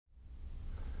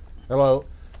Hello,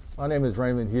 my name is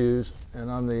Raymond Hughes,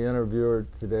 and I'm the interviewer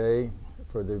today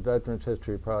for the Veterans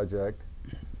History Project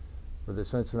for the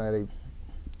Cincinnati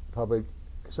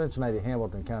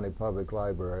Hamilton County Public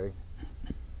Library.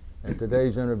 And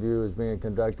today's interview is being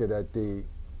conducted at the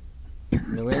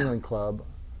New England Club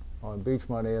on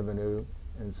Beachmont Avenue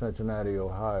in Cincinnati,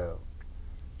 Ohio.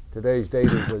 Today's date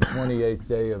is the 28th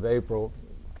day of April,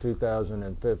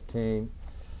 2015.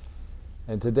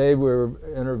 And today we're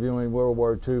interviewing World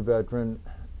War II veteran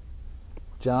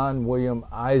John William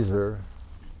Eiser,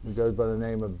 who goes by the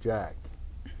name of Jack.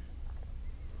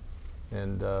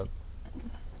 And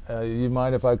you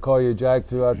mind if I call you Jack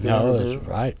throughout the interview? No, that's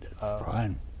right. That's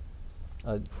fine.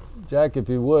 Jack, if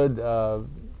you would,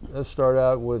 let's start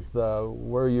out with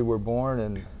where you were born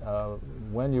and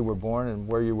when you were born and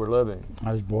where you were living.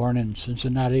 I was born in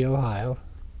Cincinnati, Ohio.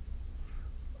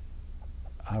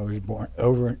 I was born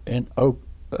over in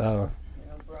O'Brienville,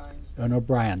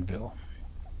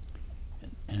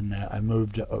 and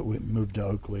we moved to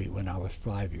Oakley when I was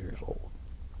 5 years old.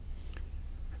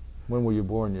 When were you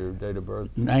born? Your date of birth?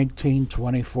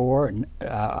 1924,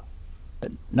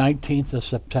 19th of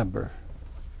September,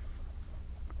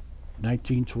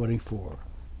 1924.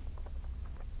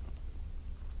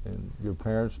 And your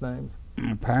parents' names?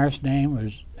 My parents' name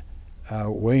was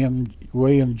William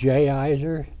J.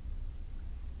 Eiser,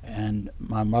 and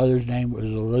my mother's name was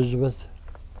Elizabeth.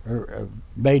 Her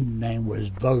maiden name was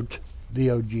Vogt,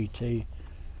 V-O-G-T,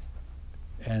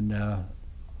 and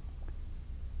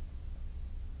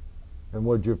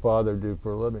what did your father do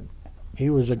for a living? he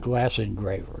was a glass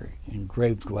engraver,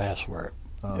 engraved glassware.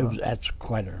 That's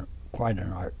quite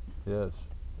an art. Yes,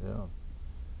 yeah.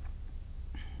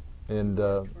 And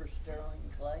For sterling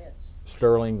glass.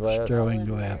 Sterling glass. Sterling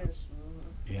glass.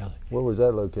 Yeah, Where was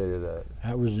that located at?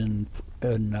 that was in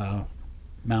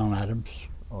Mount Adams,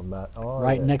 Oh,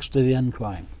 right yeah. next to the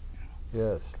incline.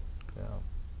 Yes,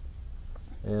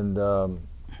 yeah.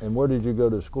 And where did you go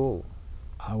to school?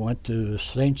 I went to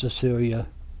St. Cecilia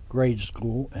grade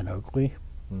school in Oakley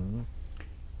Mm-hmm.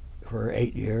 for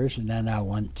 8 years, and then I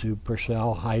went to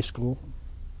Purcell High School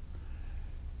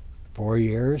 4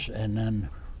 years, and then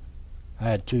I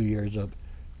had 2 years of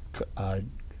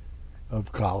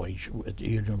college at the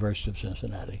University of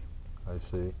Cincinnati. I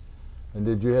see. And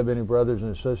did you have any brothers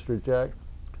and sisters, Jack?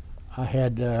 I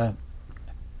had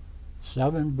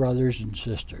 7 brothers and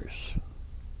sisters.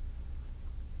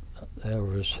 There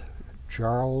was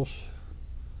Charles,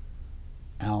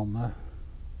 Alma,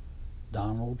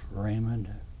 Donald, Raymond,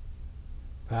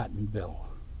 Pat, and Bill,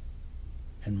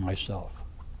 and myself.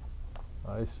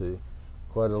 I see.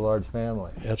 Quite a large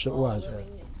family. Yes, it All was.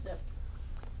 living except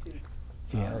two.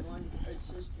 Yeah. One, her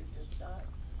sister just died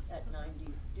at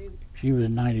 92, She was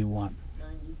 91.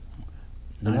 90.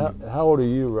 And how old are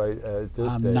you right at this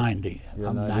I'm date? 90. You're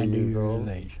I'm 90 90 years years old? of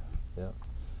age.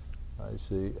 I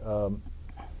see.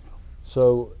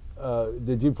 So,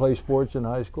 did you play sports in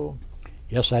high school?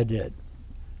 Yes, I did.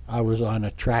 I was on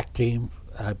a track team.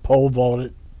 I pole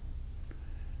vaulted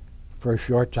for a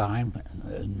short time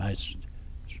in my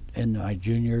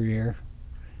junior year,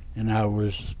 and I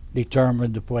was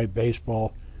determined to play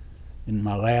baseball in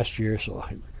my last year, so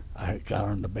I got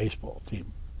on the baseball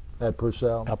team At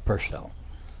Purcell? at Purcell.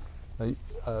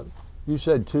 You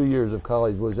said 2 years of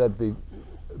college. Was that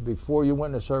before you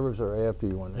went into service or after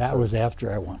you went into That service? was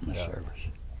after I went in the Yeah. service.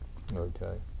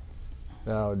 Okay.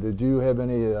 Now, did you have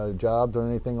any jobs or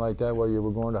anything like that while you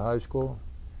were going to high school?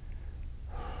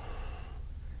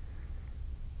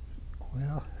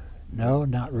 Well, no,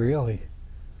 not really.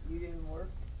 You didn't work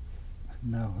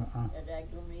No. at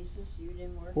Aglomesis? You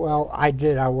didn't work? Well, I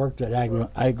did. I worked at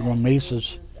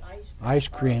Aglomesis ice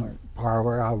cream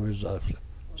parlor. I was a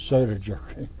soda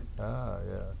jerk. Ah,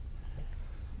 yeah.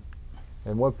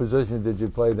 And what position did you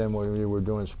play then when you were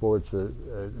doing sports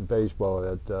baseball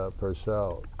at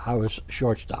Purcell? I was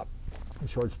shortstop.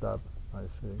 Shortstop, I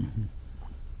see. Mhm.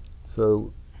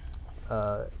 So,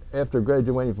 after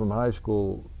graduating from high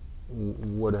school,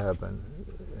 what happened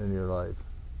in your life?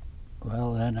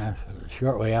 Well, then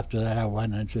shortly after that, I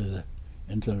went into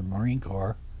the Marine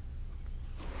Corps.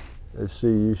 Let's see,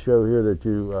 you show here that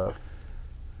you,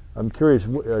 I'm curious,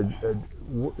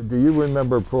 do you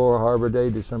remember Pearl Harbor Day,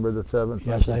 December the 7th?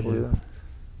 Yes, I do.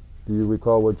 Do you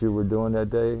recall what you were doing that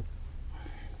day?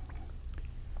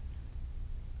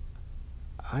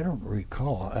 I don't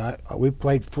recall. We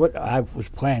played I was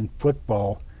playing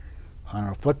football on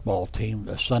a football team,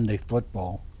 a Sunday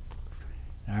football.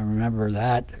 And I remember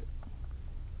that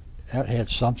had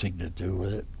something to do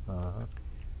with it. Uh-huh.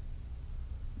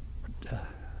 But,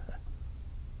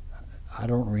 I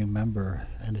don't remember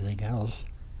anything else.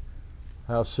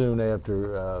 How soon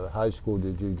after high school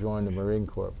did you join the Marine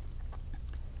Corps?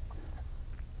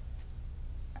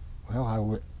 Well, I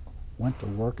went to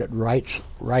work at Wright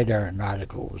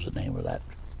Aeronautical was the name of that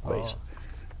place.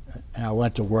 And I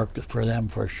went to work for them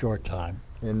for a short time.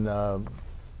 In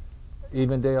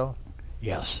Evendale?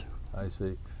 Yes. I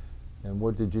see. And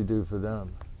what did you do for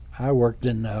them? I worked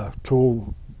in the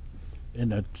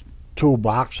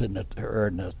toolbox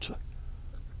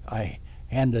I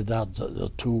handed out the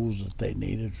tools that they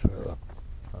needed for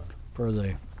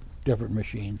the different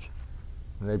machines.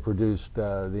 And they produced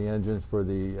the engines for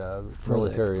the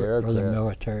military aircraft. For the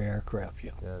military aircraft,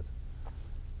 yeah. Yes.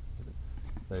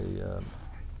 They,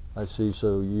 I see.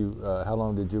 So you, how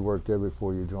long did you work there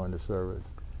before you joined the service?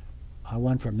 I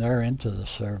went from there into the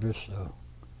service, so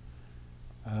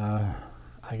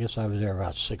I guess I was there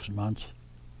about 6 months,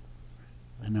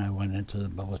 and I went into the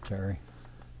military.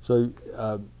 So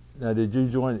now, did you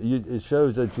join? It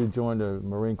shows that you joined the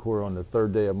Marine Corps on the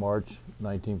 3rd day of March,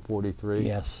 1943.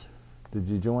 Yes. Did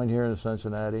you join here in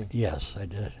Cincinnati? Yes, I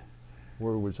did.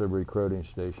 Where was the recruiting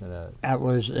station at? That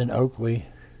was in Oakley.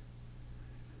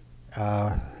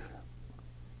 And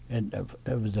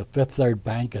it was the Fifth Third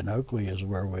Bank in Oakley is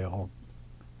where we all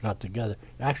got together.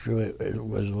 Actually, it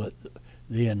was with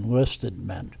the enlisted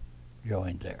men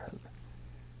joined there,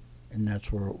 and that's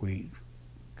where we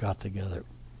got together.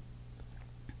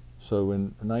 So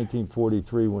in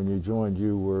 1943, when you joined,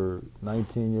 you were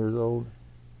 19 years old?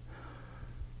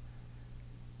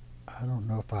 I don't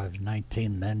know if I was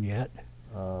 19 then yet,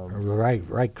 or Um,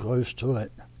 right close to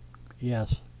it.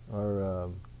 Yes.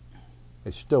 or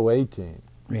it's still 18.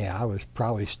 Yeah, I was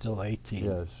probably still 18.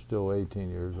 Yes, still 18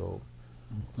 years old.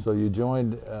 So you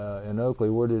joined in Oakley.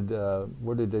 Where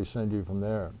did they send you from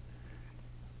there?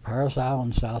 Parris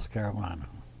Island, South Carolina.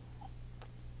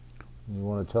 You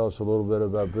want to tell us a little bit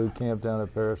about boot camp down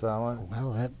at Parris Island?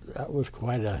 Well, that was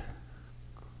quite a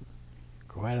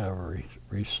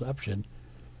reception.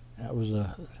 That was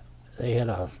they had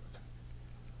a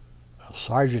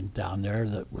sergeant down there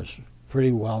that was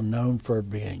pretty well known for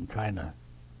being kind of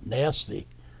nasty,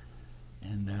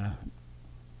 and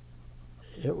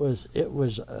it was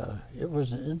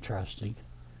interesting.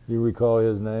 You recall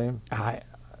his name? I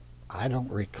don't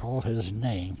recall his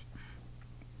name,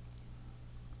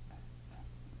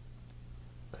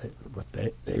 but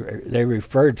they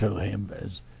referred to him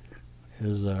as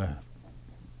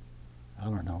I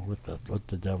don't know what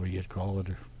the devil you'd call it.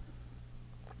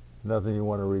 Nothing you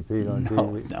want to repeat on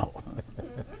TV? No.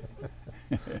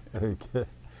 Okay.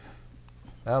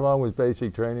 How long was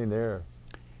basic training there?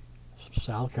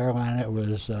 South Carolina, it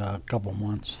was a couple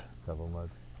months, A couple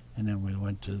months. and then we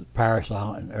went to Parris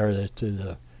Island, or to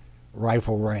the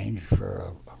rifle range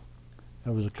for it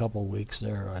was a couple weeks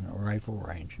there on a rifle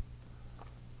range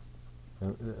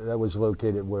And that was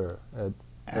located where?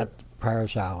 at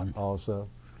Parris Island. Also?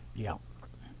 Yeah.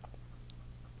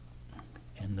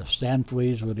 And the sand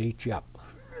fleas would eat you up.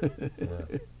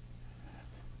 Yeah.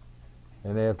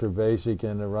 And after basic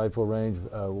and the rifle range,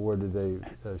 where did they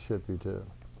ship you to?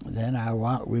 Then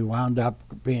we wound up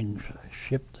being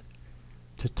shipped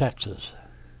to Texas.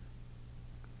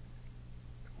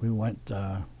 We went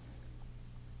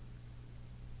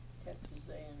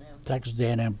Texas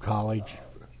A&M College,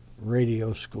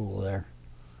 radio school there,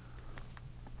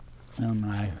 and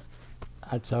I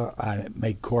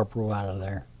made corporal out of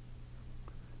there.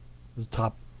 The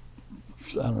top,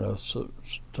 I don't know,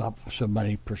 top so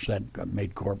many percent got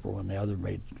made corporal, and the other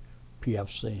made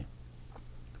PFC.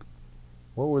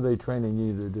 What were they training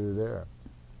you to do there?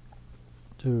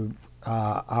 To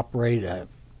operate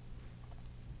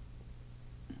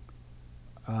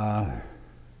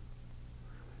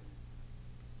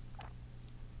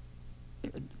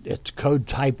it's code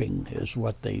typing is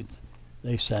what they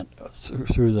sent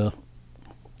through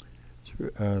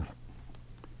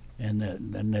and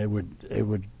then they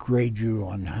would grade you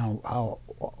on how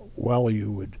well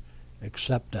you would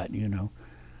accept that,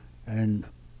 and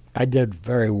I did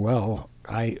very well.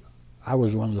 I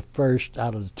was one of the first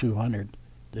out of the 200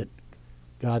 that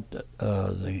got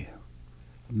the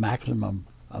maximum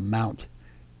amount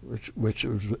which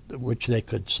they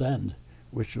could send,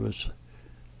 which was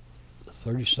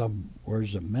 30-some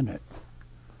words a minute,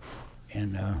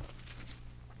 and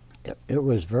it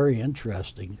was very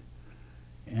interesting.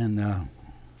 And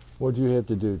What did you have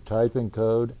to do? Type in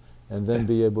code and then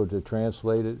be able to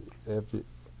translate it after?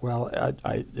 well,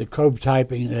 the code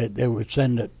typing, they would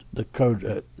send the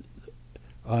code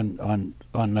on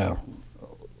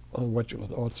what you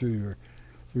all through your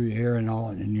ear and all,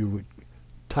 and you would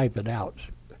type it out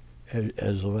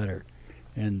as a letter,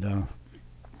 and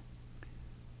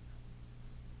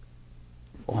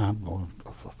well, I'm going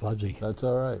fuzzy. That's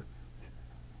all right.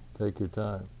 Take your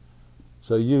time.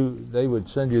 So they would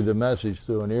send you the message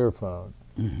through an earphone,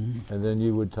 and then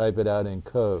you would type it out in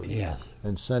code. Yes.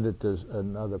 And send it to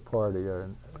another party or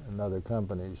another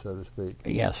company, so to speak.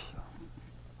 Yes.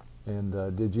 And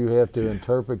did you have to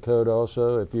interpret code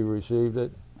also if you received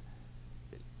it?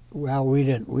 Well, we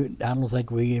didn't. I don't think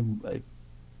we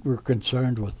were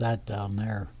concerned with that down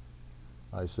there.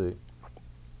 I see.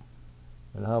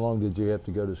 And how long did you have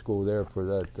to go to school there for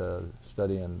that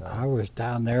studying? I was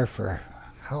down there for,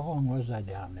 how long was I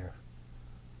down there?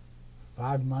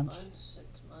 5 months? 6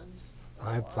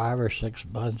 months. 5 or 6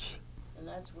 months. And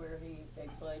that's where they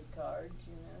played cards,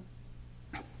 you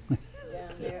know.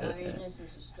 Down there, I mean, this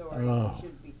is a story that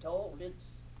should be told. It's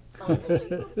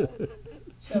unbelievable.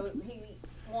 So he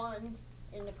won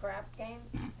in the crap game,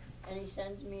 and he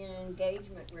sends me an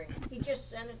engagement ring. He just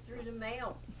sent it through the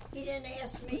mail. He didn't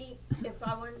ask me if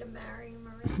I wanted to marry him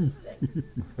or anything.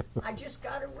 I just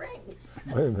got a ring.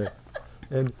 Wait a minute.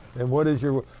 And what is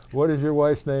your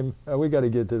wife's name? We got to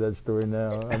get to that story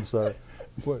now. I'm sorry.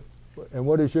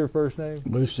 What is your first name?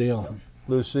 Lucille.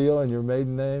 Lucille, and your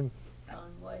maiden name?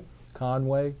 Conway.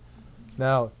 Conway.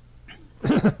 Now,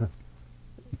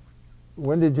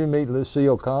 when did you meet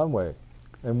Lucille Conway,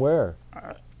 and where?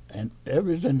 And it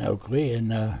was in Oakley,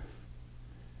 and At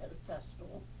a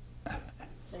festival.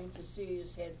 St.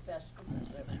 Cecilia's Head Festival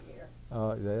every year.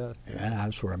 Oh, yeah. yeah,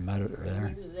 that's where I met her there.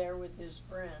 He was there with his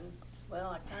friend. Well,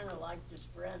 I kind of liked his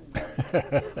friend, but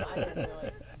I didn't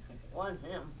really want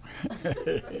him.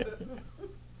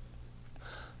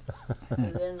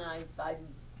 And then I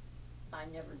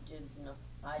never did.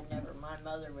 My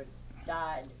mother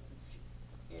died.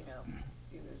 You know,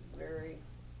 she was very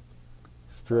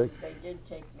Strict. They did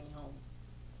take me home.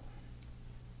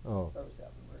 Oh. Both of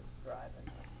them were driving.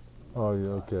 Oh,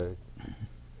 yeah, okay.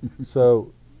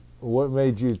 So, what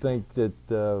made you think that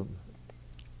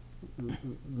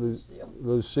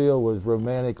Lucille was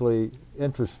romantically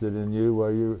interested in you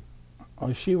while you?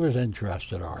 Oh, she was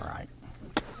interested, all right.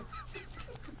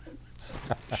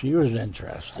 She was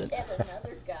interested. I had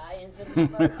another guy in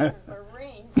the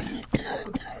Marine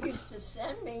who used to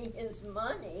send me his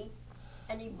money,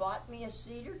 and he bought me a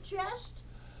cedar chest.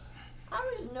 I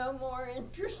was no more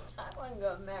interested. I wasn't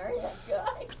going to marry that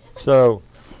guy. So,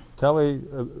 tell me,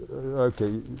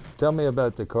 tell me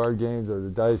about the card games or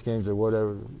the dice games or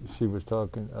whatever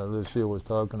Lucille was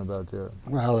talking about there.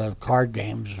 Well, the card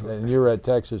games. And you're at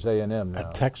Texas A&M now.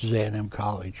 At Texas A&M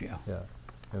College, yeah. Yeah.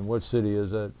 And what city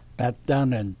is that? That's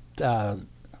down in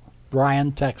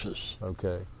Bryan, Texas.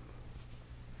 Okay.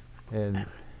 And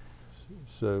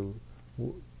so,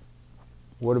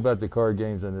 what about the card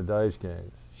games and the dice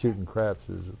games? Shooting craps,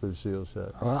 as Lucille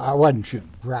said. Well, I wasn't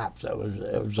shooting craps. It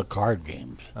was the card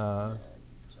games. Do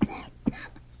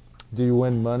you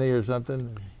win money or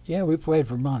something? Yeah, we played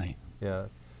for money. Yeah.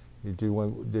 Did you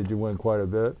win quite a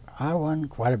bit? I won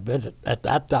quite a bit at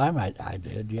that time. I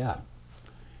did, yeah.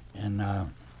 And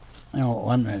you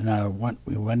know,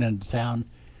 we went into town,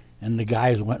 and the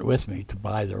guys went with me to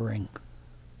buy the ring.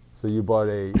 So you bought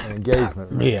an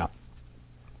engagement ring? Yeah.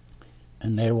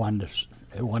 And they wanted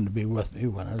to be with me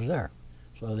when I was there,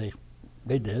 so they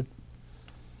did,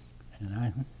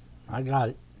 and I got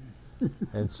it.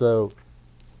 And so,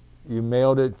 you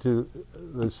mailed it to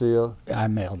Lucille? I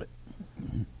mailed it.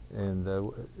 And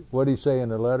what did he say in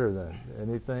the letter then?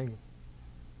 Anything?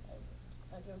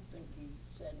 I don't think he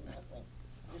said nothing.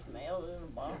 Just mailed it in a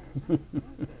box.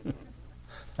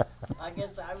 I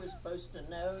guess I was supposed to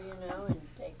know, you know, and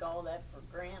take all that for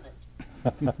granted.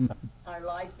 Our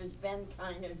life has been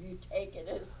kind of, you take it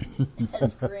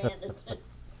as granted.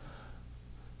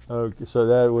 Okay, so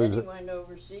that was. Then he went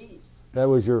overseas. That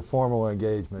was your formal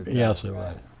engagement. Yes, it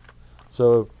was.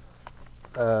 So,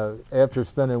 after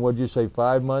spending, what'd you say,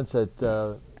 5 months at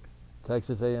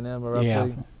Texas A&M, roughly? Yeah.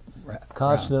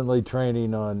 Constantly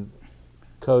training on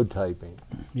code typing.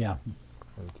 Yeah.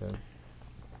 Okay.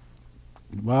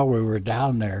 While we were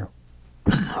down there,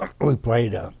 we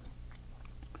played a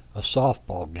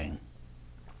softball game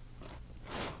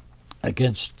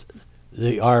against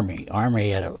the Army. Army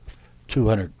had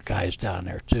 200 guys down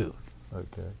there too.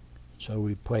 Okay. So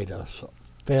we played a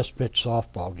fast pitch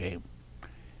softball game,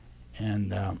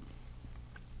 and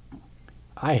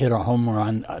I hit a home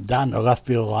run down the left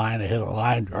field line. I hit a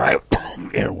line right,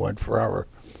 and it went forever.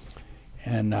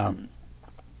 And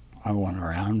I went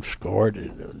around, scored.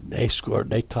 They scored.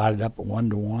 They tied it up at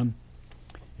 1-1.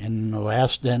 And in the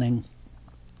last inning,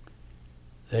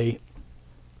 they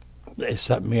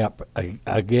set me up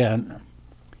again,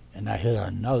 and I hit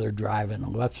another drive in the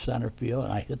left center field,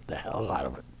 and I hit the hell out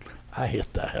of it. I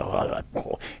hit the hell out of that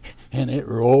ball. and it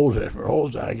rolled. It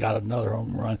rolls. I got another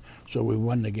home run, so we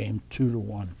won the game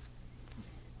 2-1.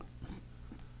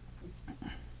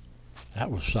 That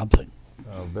was something.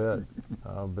 I'll bet.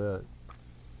 I'll bet.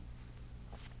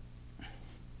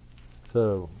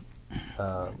 So,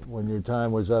 when your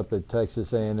time was up at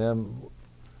Texas A&M,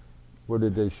 where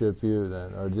did they ship you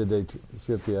then, or did they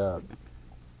ship you out?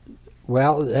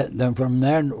 Well, then from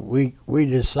then we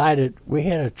decided we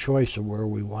had a choice of where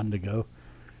we wanted to go,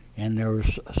 and there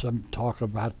was some talk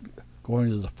about going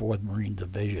to the 4th Marine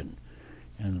Division,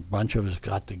 and a bunch of us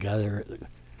got together.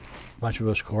 A bunch of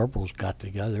us corporals got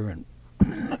together and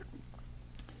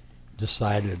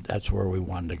decided that's where we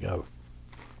wanted to go.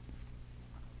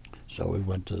 So we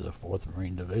went to the 4th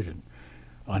Marine Division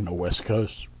on the West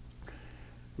Coast.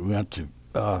 We went to,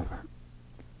 what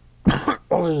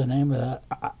was the name of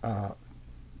that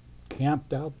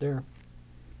camp out there?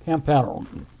 Camp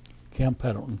Pendleton,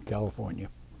 California.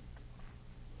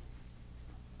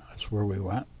 That's where we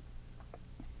went.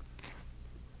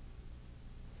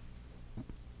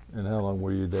 And how long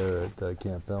were you there at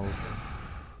Camp Pendleton?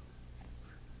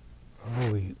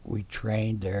 Oh, we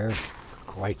trained there for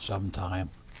quite some time.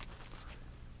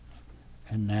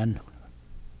 And then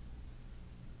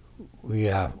we,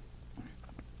 I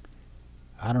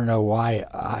don't know why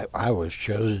I was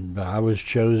chosen, but I was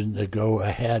chosen to go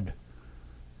ahead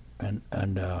and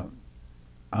on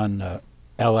the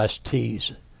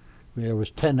LSTs. There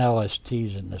was 10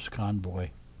 LSTs in this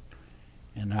convoy,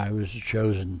 and I was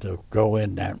chosen to go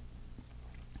in that.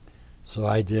 So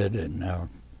I did, and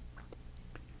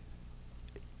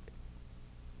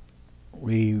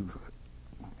we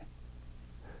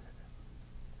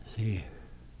see.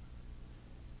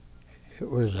 It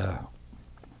was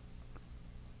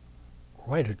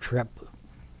quite a trip.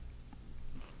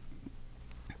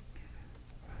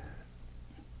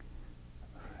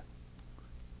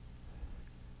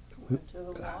 Went to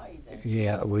Hawaii then.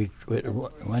 Yeah, we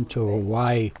went to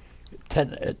Hawaii.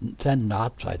 10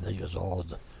 knots, I think, is all.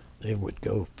 They would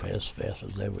go fast as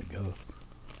they would go.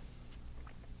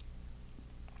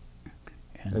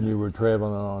 And you were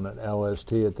traveling on an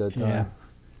LST at that time? Yeah.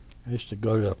 I used to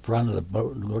go to the front of the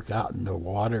boat and look out in the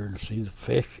water and see the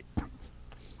fish.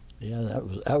 Yeah,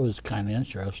 that was kind of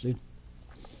interesting.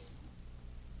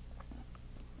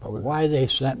 But why they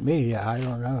sent me, I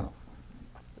don't know.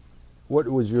 What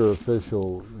was your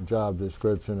official job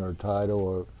description or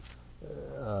title,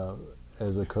 or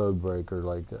as a code breaker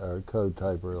like that, or code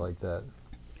typer like that?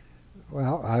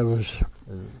 Well, I was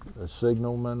A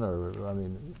signalman, or I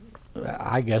mean,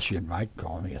 I guess you might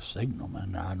call me a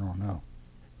signalman. I don't know.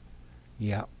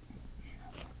 Yeah.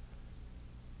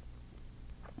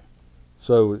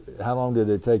 so how long did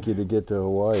it take you to get to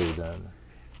Hawaii then?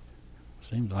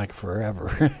 Seems like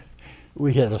forever.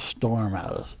 We had a storm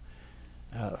out of us,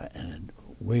 and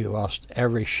we lost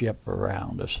every ship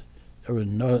around us. There was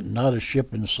not a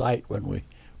ship in sight when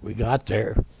we got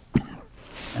there,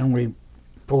 and we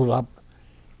pulled up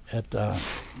at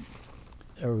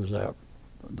there was the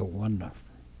one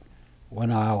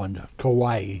island,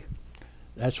 Kauai.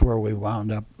 That's where we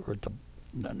wound up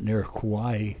near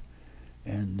Kauai,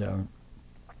 and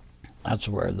that's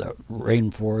where the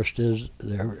rainforest is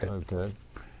there. Okay.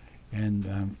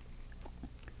 And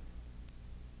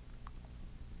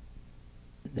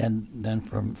then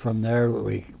from there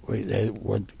they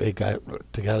got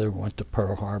together and went to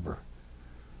Pearl Harbor.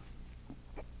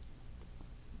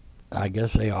 I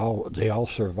guess they all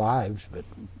survived, but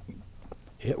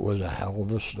it was a hell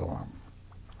of a storm.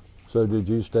 So did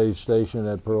you stay stationed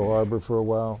at Pearl Harbor for a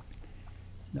while?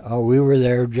 Oh, we were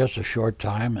there just a short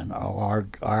time, and all our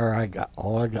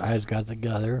guys got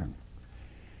together,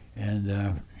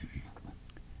 and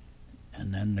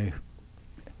then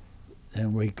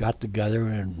we got together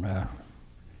and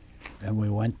we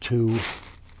went to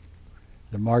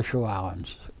the Marshall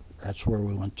Islands. That's where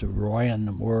we went to Roy and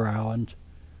the Moore Islands.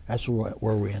 That's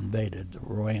where we invaded, the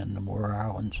Roy and the Moore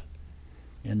Islands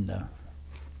in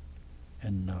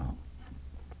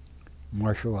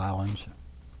Marshall Islands.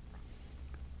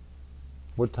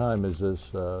 What time is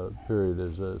this period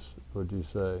is this, would you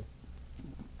say,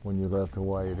 when you left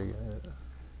Hawaii to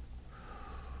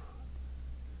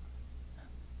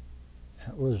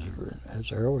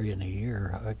It's early in the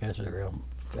year, I guess around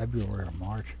February or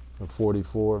March.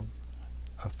 44?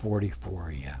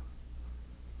 44, yeah.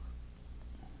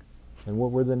 And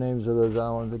what were the names of those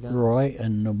islands again? Roy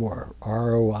and Namur,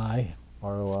 R-O-I.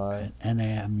 R-O-I?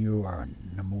 N-A-M-U-R,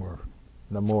 Namur.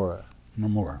 Namura.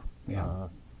 Namur, yeah.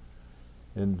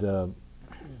 And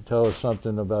tell us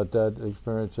something about that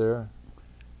experience there.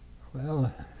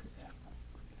 Well,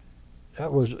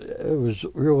 it was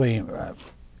really a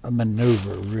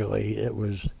maneuver. Really, it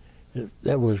was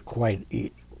That was quite.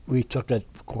 We took it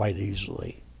quite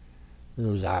easily,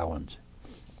 those islands,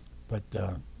 but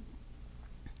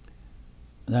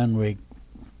then we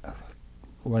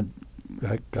went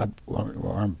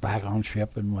back on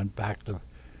ship and went back to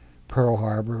Pearl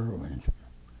Harbor,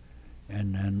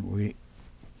 and then we.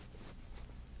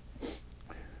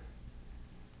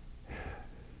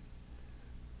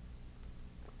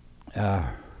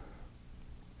 I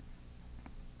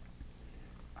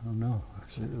don't know.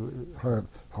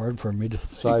 Hard for me to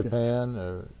think. Saipan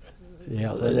or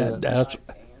Yeah, that's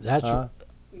huh?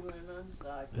 You went on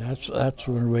Saipan. that's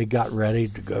when we got ready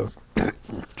to go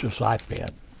to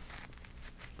Saipan.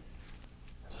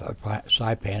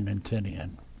 Saipan and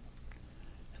Tinian.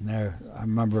 And there, I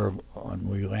remember when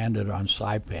we landed on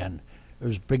Saipan, there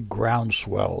was big ground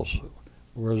swells.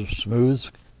 Where it was smooth,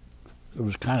 it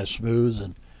was kind of smooth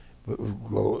and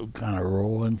kind of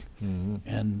rolling,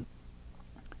 and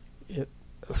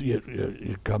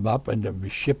you'd come up and there'd be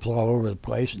ships all over the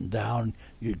place, and down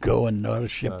you'd go and not a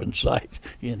ship in sight.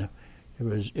 You know,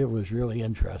 it was really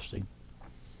interesting.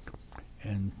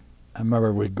 And I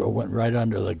remember went right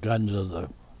under the guns of the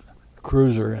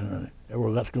cruiser, and they were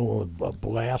let's go with a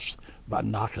blast, about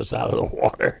knock us out of the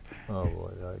water. Oh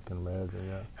boy, I can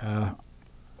imagine. Yeah.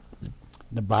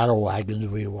 The battle wagons,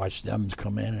 we watched them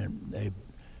come in, and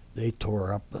they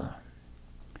tore up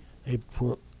they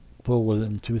pulled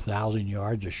within 2,000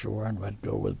 yards ashore and would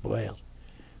go with blast.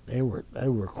 They were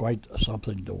quite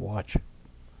something to watch.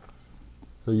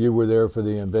 So you were there for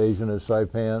the invasion of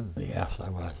Saipan? Yes, I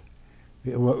was.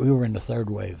 We were in the third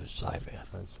wave of Saipan.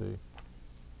 I see.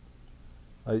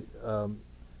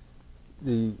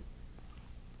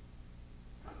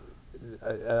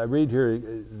 I read here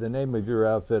the name of your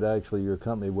outfit, actually your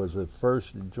company, was the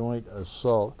 1st Joint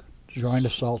Assault. Joint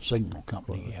Assault Signal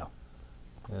Company, yeah.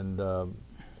 And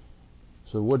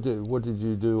so what did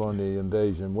you do on the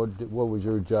invasion? What was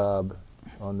your job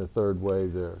on the third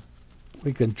wave there?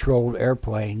 We controlled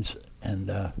airplanes, and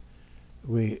they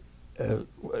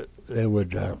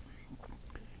would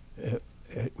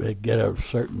they'd get a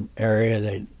certain area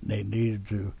they needed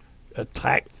to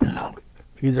attack,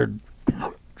 either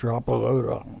drop a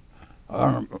load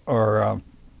on or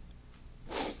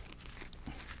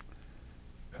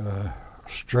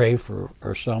strafe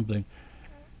or something,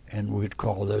 and we'd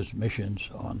call those missions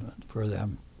on for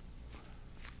them.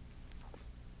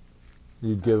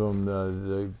 You'd give them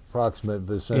the approximate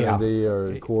vicinity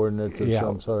or coordinates of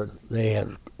some sort?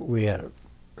 It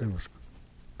was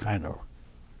kind of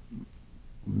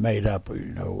made up, you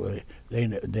know.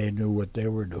 They knew what they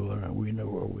were doing, and we knew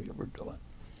what we were doing.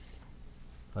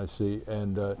 I see.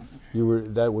 And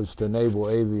that was to naval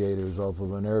aviators off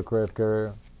of an aircraft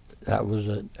carrier? That was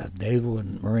a naval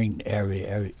and marine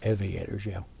aviators,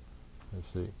 yeah. I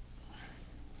see.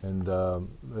 And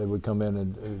they would come in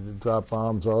and drop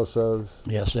bombs also?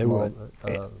 Yes, they would.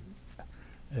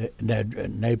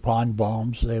 Napalm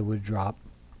bombs they would drop.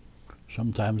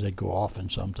 Sometimes they'd go off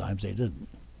and sometimes they didn't.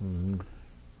 Mm-hmm.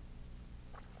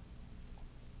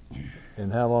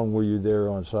 And how long were you there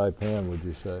on Saipan, would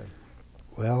you say?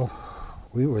 Well,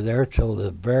 we were there till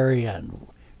the very end.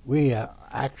 We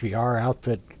actually, our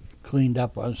outfit cleaned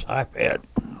up on Saipan.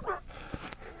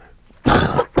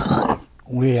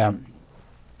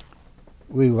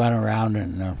 We went around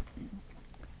and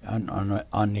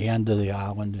on the end of the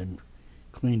island and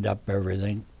cleaned up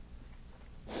everything.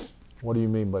 What do you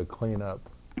mean by clean up?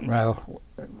 Well,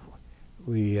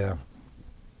 we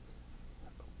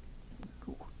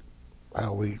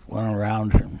went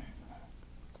around and.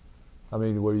 I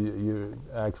mean, where you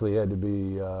actually had to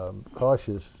be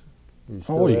cautious.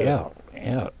 Oh yeah.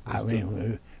 I mean,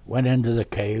 we went into the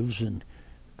caves and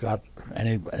got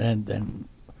and then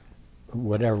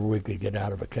whatever we could get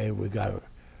out of a cave. We got a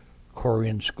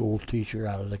Korean school teacher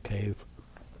out of the cave.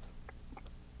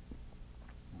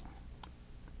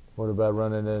 What about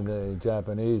running into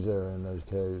Japanese there in those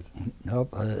caves?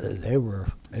 Nope, they were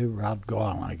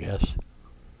outgone, I guess.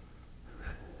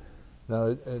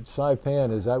 Now, at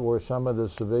Saipan, is that where some of the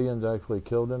civilians actually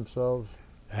killed themselves?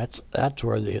 That's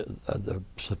where the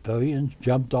civilians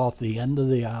jumped off the end of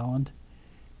the island,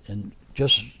 and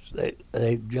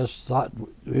they just thought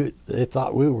they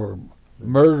thought we were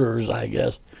murderers, I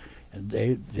guess, and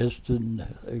they just didn't.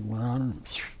 They went on and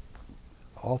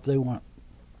off they went.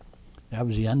 That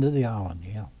was the end of the island.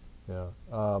 Yeah. Yeah.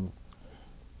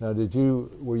 Now,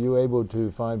 were you able to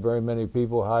find very many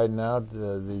people hiding out,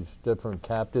 these different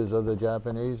captives of the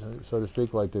Japanese, so to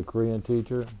speak, like the Korean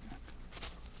teacher?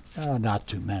 Not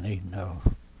too many, no.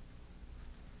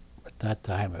 At that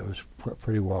time, it was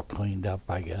pretty well cleaned up,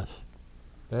 I guess.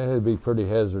 That had to be pretty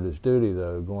hazardous duty,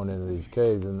 though, going into these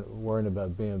caves and worrying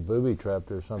about being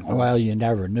booby-trapped or something. Well, you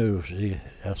never knew. See,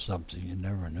 that's something you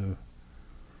never knew.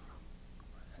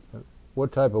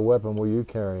 What type of weapon were you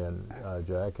carrying,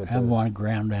 Jack? M1,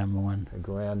 ground M1. A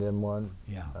Grand M1?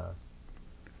 Yeah.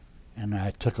 And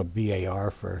I took a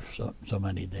BAR for so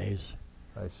many days.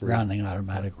 I see. Grounding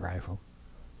automatic rifle.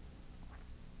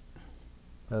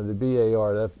 Now, the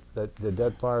BAR, did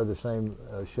that fire the same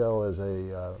shell as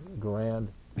a Garand?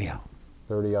 Yeah.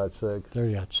 30-06?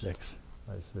 30-06.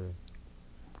 I see. Did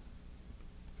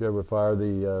you ever fire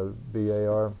the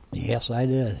BAR? Yes, I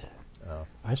did. Oh.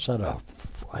 I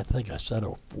think I set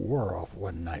a 4 off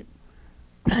one night.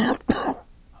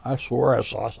 I swore I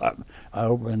saw something. I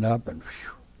opened up and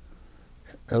whew,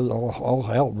 it was all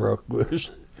hell broke loose.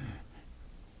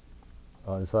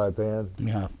 On Saipan?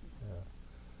 Yeah.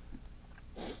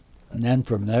 And then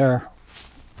from there,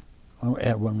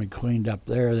 when we cleaned up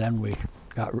there, then we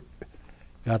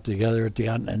got together at the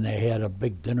end, and they had a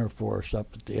big dinner for us up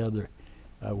at the other.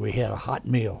 We had a hot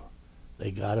meal.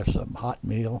 They got us some hot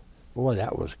meal. Boy,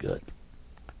 that was good.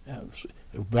 That was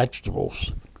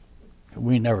vegetables.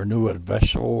 We never knew what a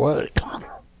vegetable was.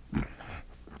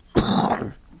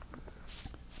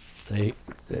 They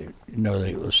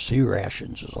it was sea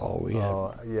rations is all we had.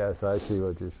 Oh, yes, I see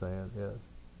what you're saying, yes.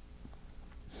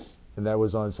 And that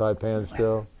was on Saipan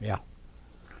still? Yeah.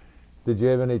 Did you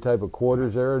have any type of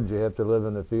quarters there, or did you have to live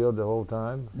in the field the whole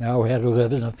time? No, we had to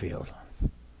live in the field.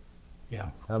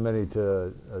 Yeah. How many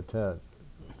to a tent?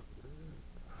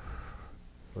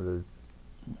 Were there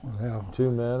Well,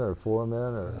 2 men or 4 men?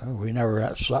 Or we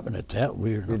never slept in a tent.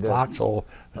 We were in the foxhole.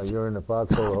 oh, you were in the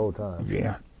foxhole the whole time?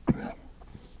 Yeah.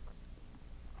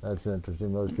 That's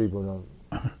interesting. Most people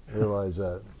don't realize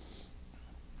that.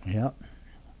 Yeah.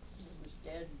 There was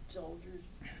dead soldiers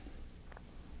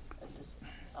at the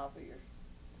top of your.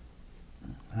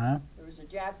 Huh? There was a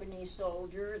Japanese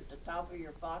soldier at the top of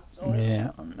your foxhole.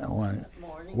 Yeah.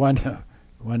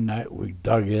 One night we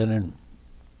dug in, and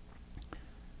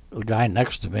the guy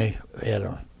next to me had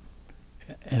a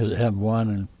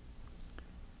M1,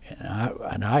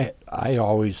 and I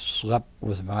always slept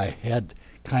with my head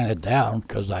kind of down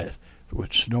because I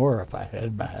would snore if I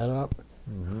had my head up.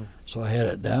 Mm-hmm. So I had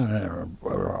it down, and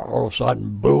all of a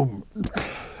sudden, boom.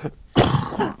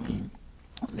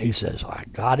 And he says, "I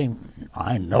got him.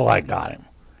 I know I got him."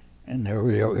 And there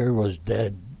was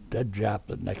dead Jap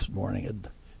the next morning at the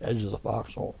edge of the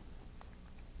foxhole.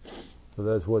 So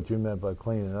that's what you meant by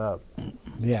cleaning up.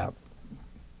 Yeah.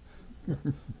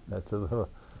 That's a little,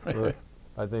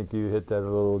 I think you hit that a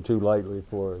little too lightly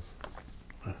for us.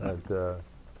 That,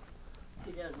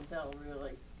 He doesn't tell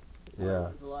really Yeah.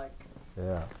 what it was like.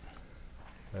 yeah.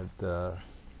 That,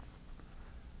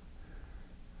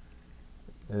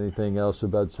 anything else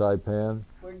about Saipan?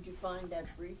 Where did you find that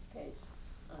briefcase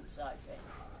on Saipan?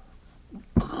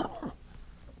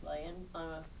 Laying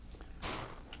on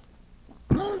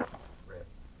a.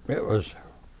 It was.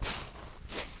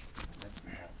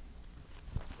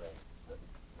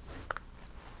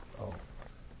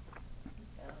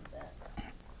 Found that.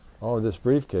 Oh, this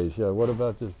briefcase. Yeah. What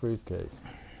about this briefcase?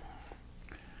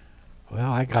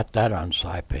 Well, I got that on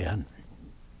Saipan.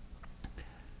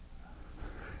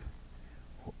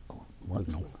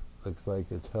 Looks like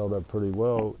it's held up pretty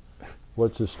well.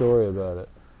 What's the story about it?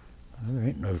 There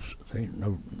ain't no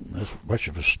that's much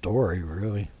of a story,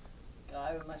 really. The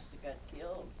guy must have got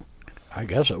killed. I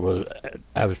guess it was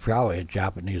probably a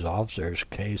Japanese officer's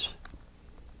case.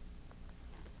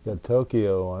 Got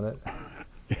Tokyo on it.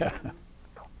 Yeah.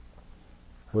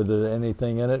 Was there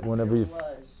anything in it whenever you? There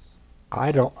was.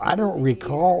 I don't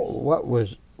recall what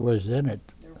was in it.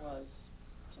 There was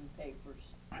some papers,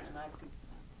 and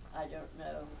I don't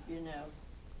know,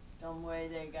 some way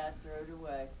they got thrown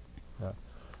away.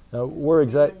 Now, where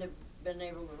exactly? Wouldn't have been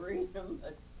able to read them,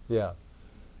 but Yeah.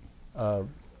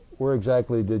 Where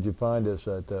exactly did you find this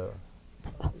at?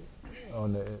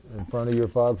 In front of your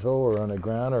foxhole, or on the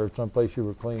ground, or someplace you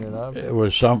were cleaning up? It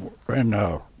was in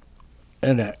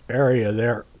an area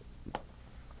there.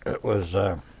 It was they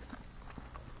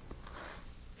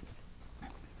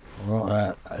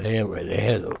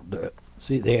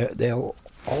had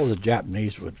all the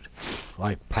Japanese would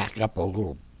like pack up a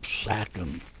little sack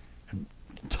and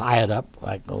tie it up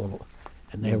like a little,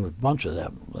 and there was a bunch of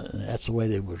them. And that's the way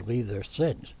they would leave their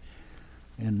things,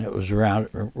 and it was right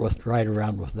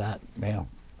around with that. Yeah.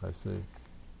 I see.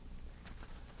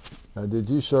 Now, did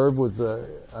you serve with? Do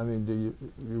you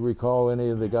recall any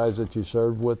of the guys that you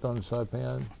served with on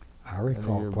Saipan? I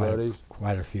recall your quite buddies?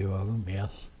 quite a few of them. Yes.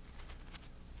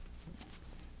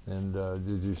 And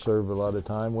did you serve a lot of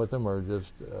time with them, or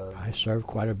just? I served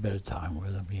quite a bit of time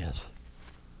with them. Yes.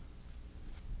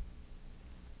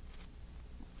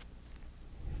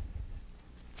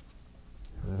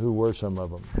 who were some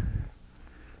of them?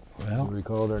 Do Well, you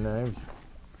recall their names?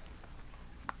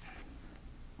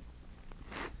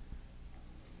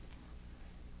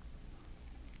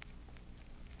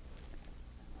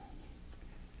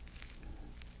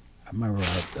 I remember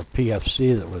the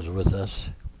PFC that was with us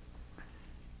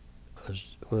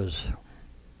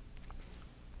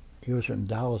he was from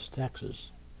Dallas,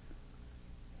 Texas.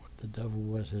 What the devil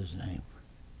was his name?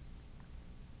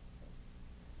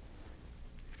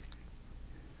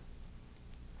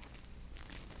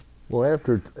 Well,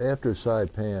 after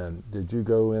Saipan, did you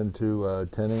go into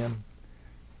Tinian?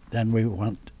 Then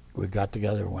we got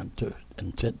together, went to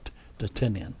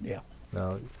Tinian, yeah.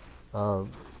 Now,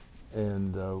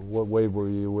 and what wave were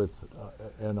you with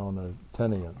in on the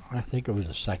Tinian? I think it was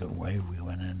the second wave we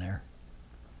went in there.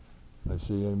 I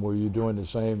see. And were you doing the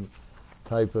same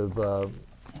type of?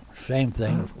 Same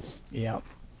thing, yeah.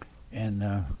 And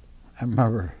I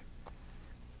remember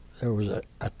there was a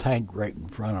tank right in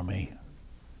front of me.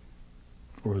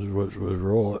 Was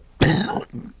rolling,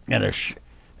 and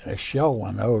a shell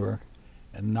went over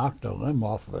and knocked a limb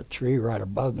off of a tree right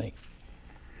above me,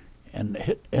 and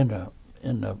hit in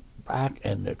the back,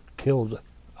 and it killed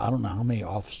I don't know how many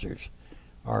officers.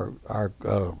 Our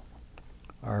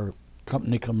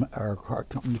company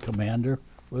commander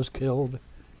was killed,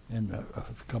 and a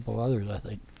couple others, I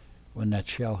think, when that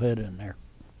shell hit in there.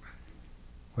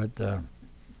 But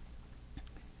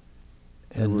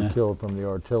They were killed from the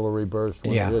artillery burst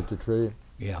when Yeah. it hit the tree?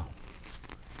 yeah.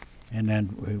 And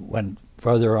then we went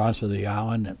further onto the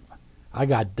island, and I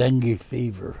got dengue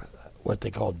fever, what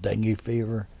they call dengue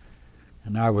fever,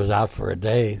 and I was out for a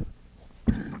day.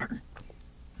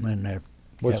 And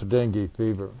What's dengue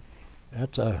fever?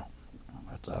 that's a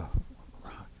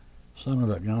son of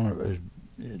a gun.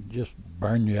 It just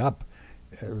burned you up.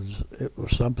 It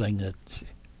was something that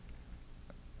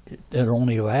it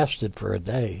only lasted for a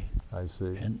day, I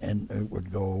see. and it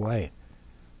would go away.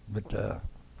 But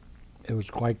it was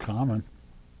quite common.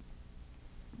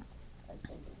 I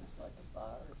think it was like a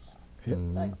virus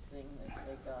Mhm. type thing that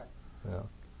they got. Yeah.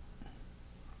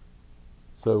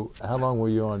 So how long were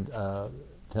you on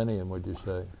Tinian, would you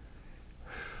say?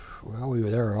 Well, we were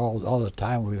there all the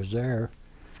time we was there.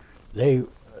 They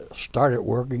started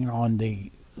working on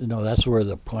that's where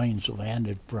the planes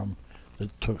landed from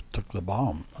that took the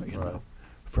bomb, Right.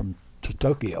 from to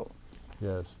Tokyo.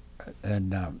 Yes.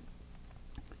 And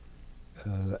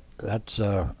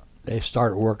they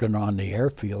started working on the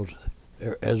airfield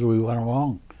as we went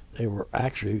along. They were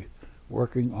actually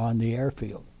working on the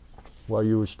airfield. While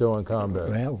you were still in combat?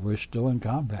 Well, we're still in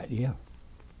combat, yeah.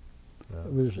 Yeah.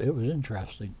 It was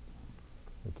interesting.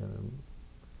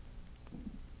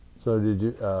 So did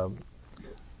you,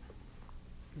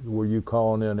 were you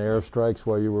calling in airstrikes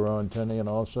while you were on Tinian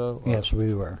also? Or Yes,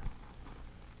 we were.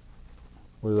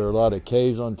 were there a lot of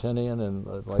caves on Tinian and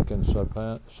like in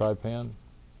Saipan?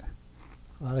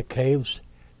 A lot of caves.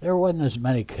 There wasn't as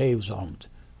many caves on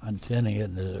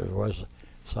Tinian as there was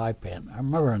Saipan. I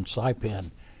remember in Saipan,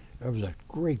 there was a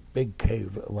great big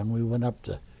cave when we went up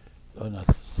to on a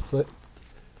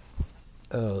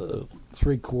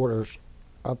 3/4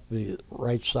 up the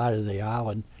right side of the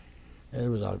island. There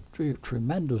was a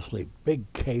tremendously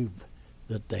big cave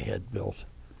that they had built.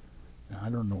 I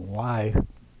don't know why,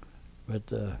 but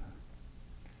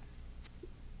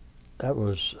that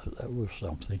was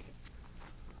something.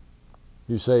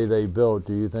 You say they built.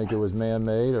 Do you think it was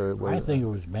man-made or? I think it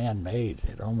was man-made.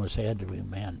 It almost had to be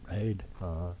man-made.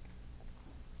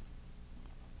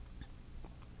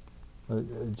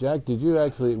 Jack,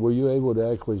 were you able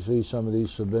to actually see some of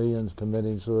these civilians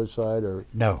committing suicide or?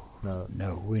 No,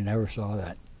 No. we never saw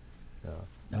that. Yeah.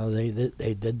 No, they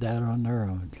did that on their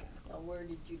own. Now, where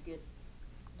did you get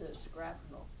the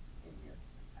shrapnel in your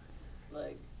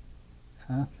leg?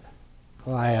 Huh?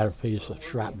 Well, I had a piece of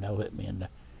shrapnel hit me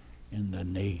in the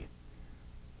knee.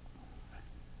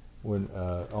 When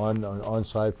on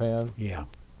Saipan? Yeah.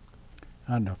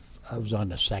 I was on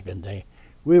the second day.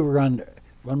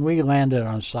 When we landed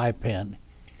on Saipan,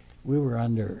 we were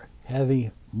under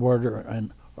heavy mortar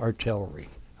and artillery.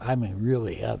 I mean,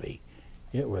 really heavy.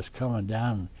 It was coming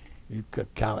down. You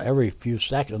could count every few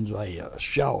seconds by a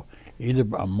shell, either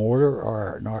a mortar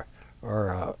or an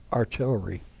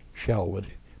artillery shell would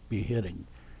be hitting.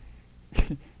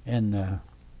 And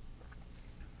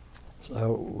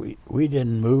so we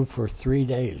didn't move for 3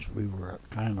 days. We were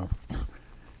kind of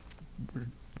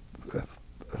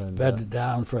bedded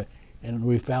down for. And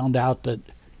we found out that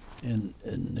in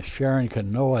the Sharon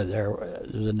Canoa, there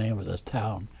is the name of the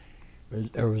town,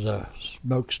 there was a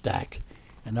smokestack,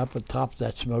 and up atop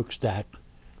that smokestack,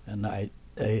 and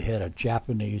they had a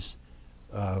Japanese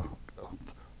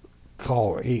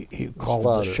called the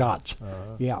Spotter. shots.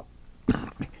 Uh-huh. Yeah,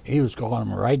 he was calling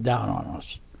them right down on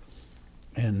us,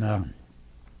 and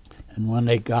when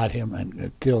they got him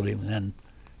and killed him, then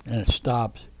it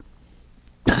stopped.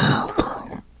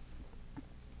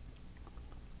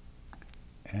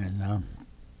 And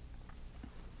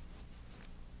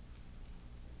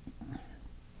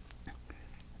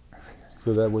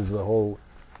So that was the whole,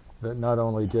 that not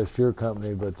only just your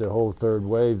company, but the whole third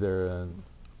wave there. And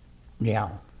yeah,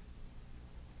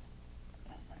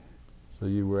 so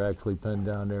you were actually pinned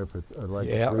down there for like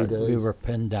yeah, 3 days? we were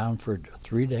pinned down for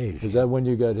 3 days. Is that when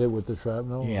you got hit with the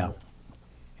shrapnel? Yeah,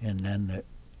 and then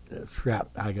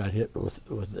I got hit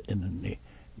with in the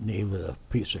knee with a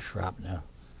piece of shrapnel.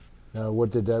 Now,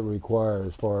 what did that require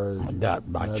as far as Not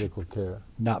much. medical care?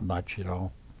 Not much at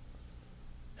all.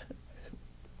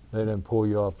 They didn't pull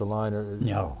you off the line? Or,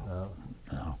 No.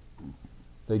 No.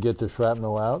 They get the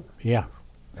shrapnel out? Yeah,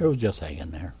 it was just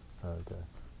hanging there. Okay.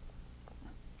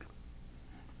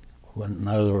 When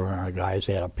another one of our guys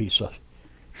had a piece of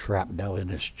shrapnel in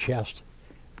his chest,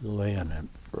 laying in,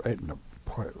 right in the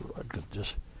part,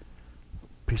 this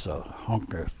piece of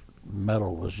hunk of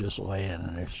metal was just laying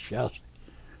in his chest.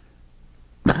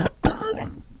 So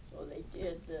they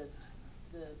did the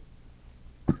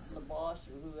boss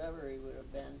or whoever he would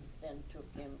have been then took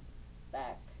him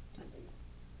back to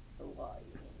the Hawaii.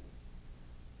 And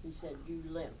he said you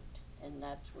limped, and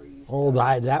that's where you. Oh,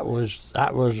 started. that was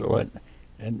when,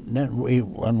 and then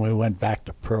when we went back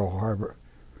to Pearl Harbor,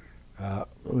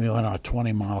 we went on a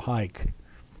 20-mile hike,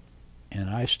 and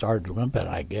I started limping.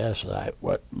 I guess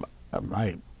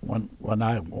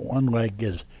one leg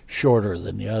is shorter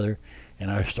than the other, and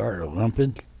I started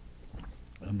limping,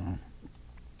 and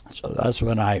so that's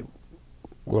when I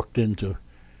looked into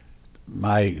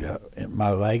my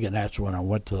leg, and that's when I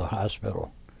went to the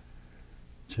hospital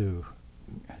to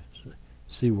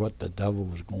see what the devil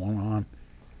was going on,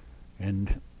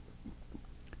 and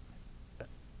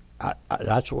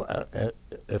that's what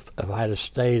if I'd have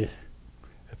stayed,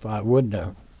 if I wouldn't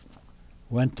have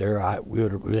went there, we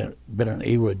would have been in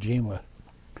Iwo Jima.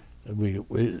 We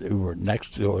were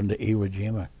next to going to Iwo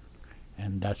Jima,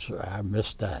 and I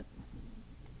missed that.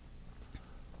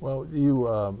 Well,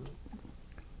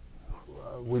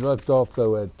 we left off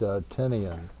though at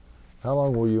Tinian. How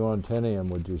long were you on Tinian,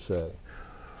 would you say?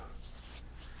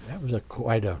 That was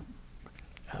quite a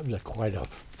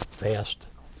fast.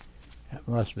 That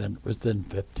must have been within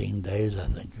 15 days, I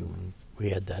think. We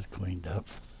had that cleaned up.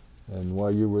 And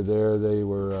while you were there, they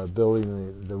were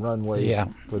building the runway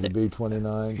for the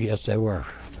B-29? Yes, they were.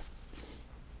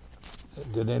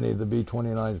 Did any of the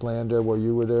B-29s land there while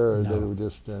you were there, or No. they were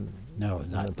just in Not the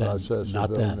then. process Not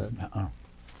of building then. it?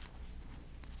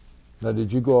 Now,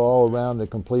 did you go all around the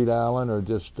complete island, or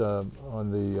just on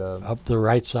the Up the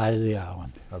right side of the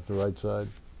island. up the right side?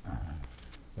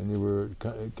 And you were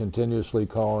continuously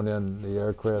calling in the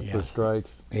aircraft for Yes. strikes?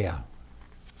 Yeah.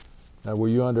 Now, were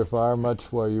you under fire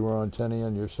much while you were on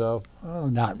Tinian yourself? Oh,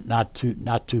 not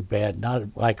too bad.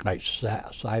 Not like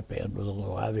Saipan was a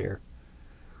little heavier.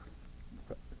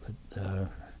 But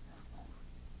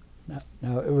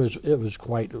no, it was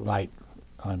quite light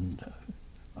on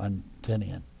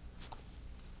Tinian.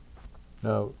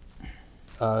 No.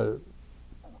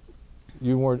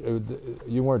 You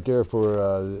weren't there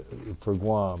for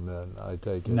Guam then, I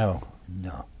take it. No.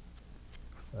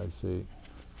 I see.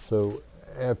 So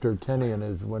after Tinian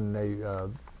is when they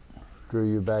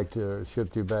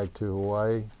shipped you back to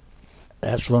Hawaii?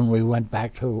 That's when we went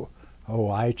back to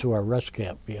Hawaii to our rest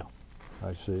camp. Yeah.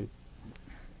 I see.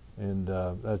 And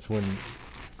that's when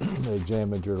they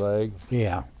examined your leg?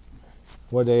 Yeah.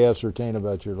 What did they ascertain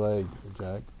about your leg,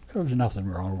 Jack? There was nothing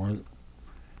wrong with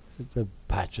it. They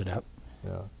patched it up.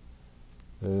 Yeah.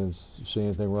 They didn't see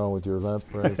anything wrong with your limp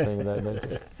or anything of that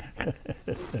nature?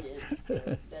 They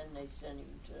did. Then they sent him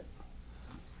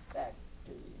back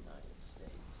to the United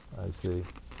States. I see.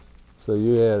 So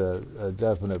you had a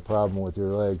definite problem with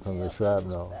your leg from the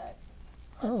shrapnel. Back.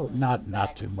 Oh,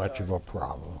 not too much of a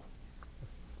problem.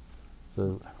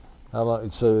 So how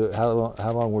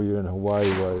long were you in Hawaii?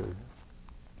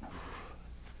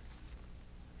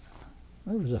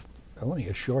 It was only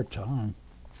a short time.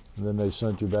 And then they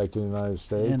sent you back to the United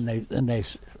States? And they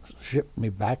shipped me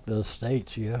back to the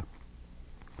States. Yeah.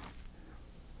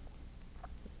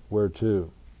 Where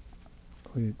to?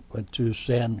 We went to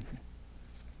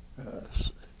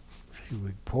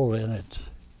we pulled in at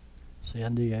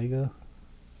San Diego,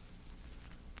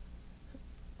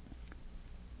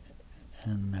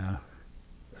 and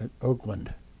at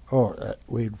Oakland.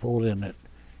 We pulled in at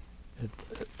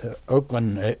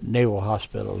Oakland Naval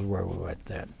Hospital is where we went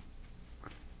then.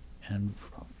 And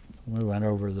we went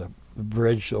over the the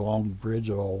bridge, the long bridge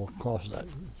all across that.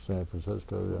 San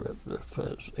Francisco, yeah.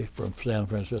 From San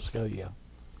Francisco, yeah.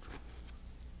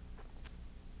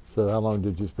 So how long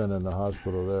did you spend in the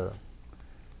hospital there?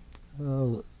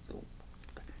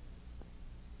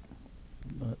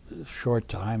 A short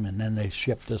time, and then they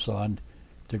shipped us on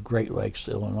to Great Lakes,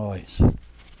 Illinois.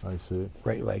 I see.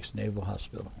 Great Lakes Naval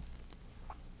Hospital.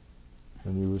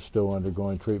 And you were still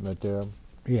undergoing treatment there?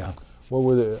 Yeah. What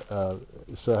were the,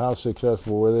 so how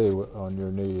successful were they on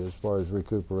your knee as far as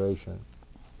recuperation?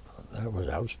 That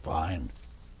was fine.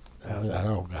 That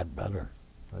all got better.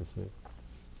 I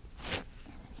see.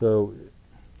 So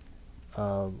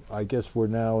I guess we're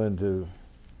now into,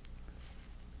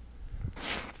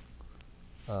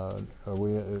 are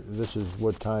we, this is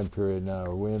what time period now?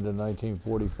 Are we into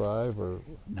 1945 or?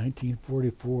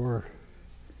 1944,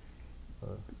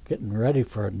 getting ready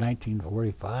for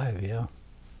 1945, yeah.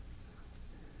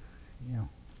 Yeah.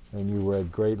 And you were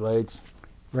at Great Lakes?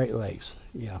 Great Lakes,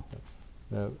 yeah.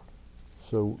 Now,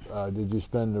 so did you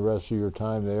spend the rest of your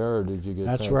time there, or did you get?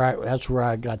 That's where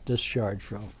I got discharged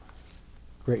from.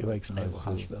 Great Lakes Naval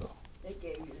Hospital. They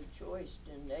gave you the choice,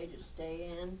 didn't they, to stay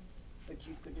in, but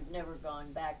you could have never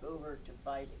gone back over to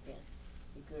fight again.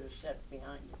 You could have sat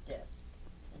behind the desk,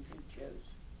 and you chose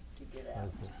to get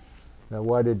out. Now,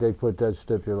 why did they put that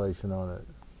stipulation on it?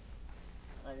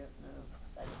 I don't know.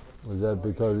 That's the Was that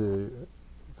story.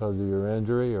 because of your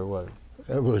injury, or what?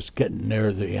 It was getting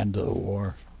near the end of the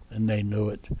war, and they knew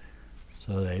it,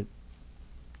 so they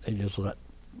just let.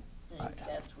 And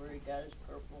that's where he got his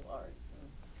Purple Heart.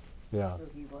 Yeah. So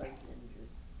he was injured.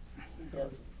 He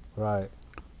doesn't. Right.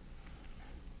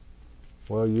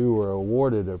 Well, you were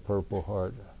awarded a Purple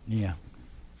Heart. Yeah.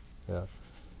 Yeah.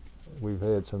 We've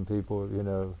had some people, you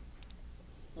know,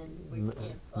 And we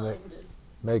can't find it.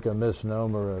 make a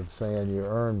misnomer of saying you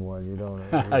earned one. You don't.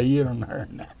 You don't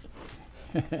earn that.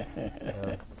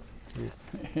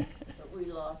 But we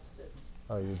lost it.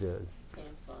 Oh, you did. Can't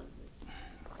find it.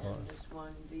 And this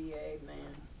one VA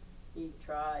man, he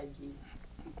tried. He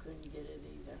couldn't get it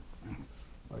either.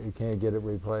 Oh, you can't get it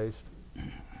replaced.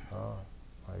 Oh,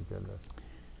 my goodness.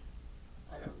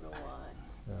 I don't know why.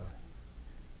 Yeah.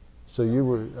 So you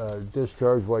were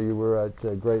discharged while you were at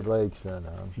Great Lakes then,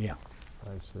 huh? Yeah.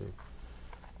 I see.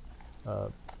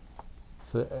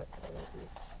 So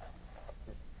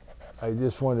I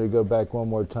just wanted to go back one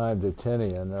more time to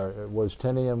Tinian. Was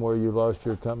Tinian where you lost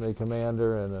your company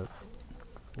commander and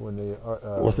when the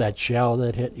With that shell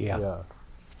that hit, yeah. Yeah.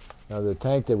 Now the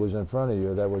tank that was in front of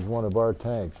you, that was one of our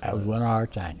tanks. That was one of our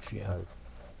tanks, yeah. Right.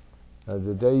 Now,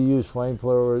 did they use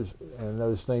flamethrowers and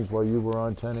those things while you were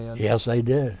on Tinian? Yes, they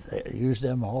did. They used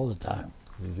them all the time.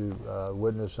 Did you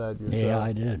witness that yourself? Yeah,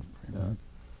 I did. Yeah.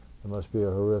 It must be a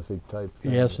horrific type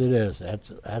thing. Yes, it is.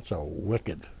 That's a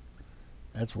wicked.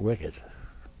 That's wicked.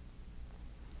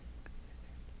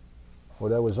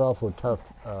 Well, that was awful tough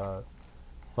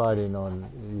fighting on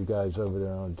you guys over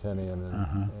there on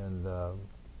Tinian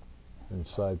and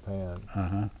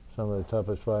Saipan. Some of the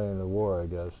toughest fighting in the war, I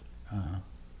guess.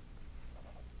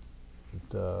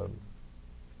 But,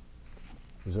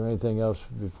 is there anything else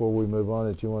before we move on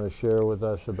that you want to share with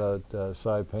us about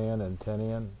Saipan and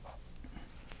Tinian?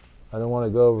 I don't want to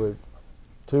go over it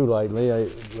too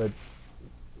lightly, but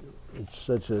it's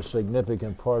such a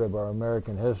significant part of our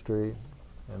American history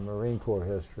and Marine Corps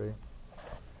history,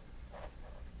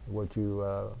 what you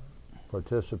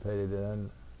participated in.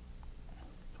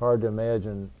 It's hard to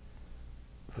imagine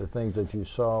the things that you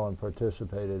saw and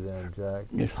participated in, Jack.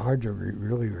 It's hard to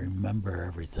really remember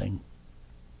everything.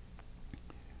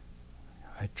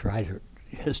 I tried to,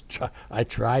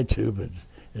 but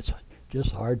it's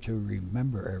just hard to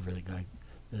remember everything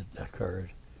that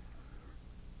occurred.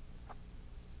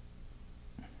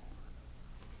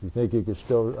 You think you could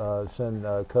still send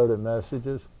coded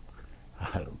messages?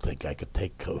 I don't think I could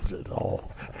take code at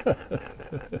all.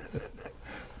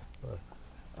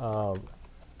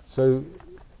 So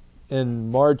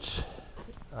in March,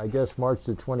 I guess March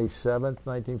the 27th,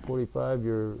 1945,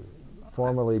 you're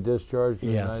formally discharged from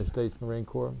the Yes. United States Marine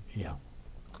Corps Yeah,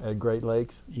 at Great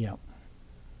Lakes. yeah.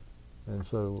 And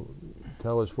so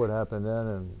tell us what happened then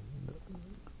and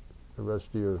the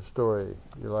rest of your story,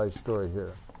 your life story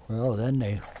here. Well, then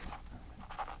they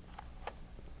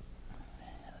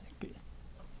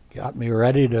got me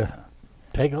ready to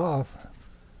take off.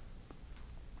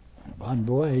 Bon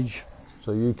voyage.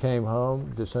 So you came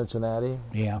home to Cincinnati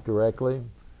Yeah, directly.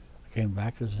 came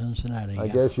back to Cincinnati. I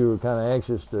yeah. guess you were kind of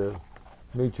anxious to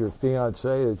meet your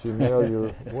fiancée that you mailed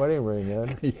your wedding ring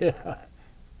in. Yeah.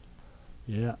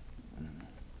 Yeah.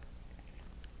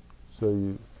 So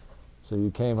you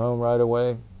came home right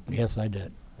away, Yes, I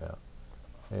did.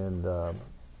 and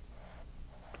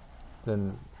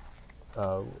then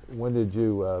when did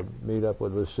you meet up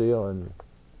with Lucille? And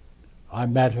I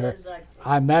met her. Says like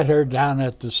I met her down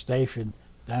at the station,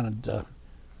 down at the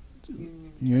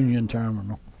Union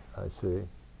Terminal. I see.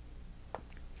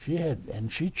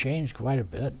 She changed quite a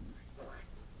bit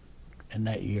in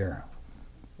that year.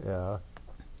 Yeah.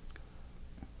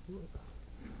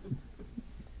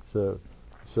 So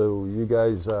you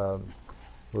guys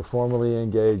were formally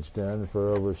engaged then for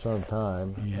over some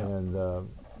time. Yeah. And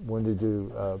when did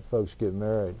you folks get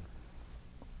married?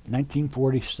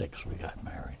 1946 we got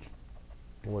married.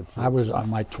 What's I was on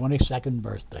my 22nd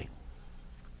birthday.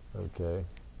 Okay.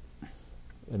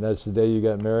 And that's the day you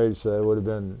got married, so that would have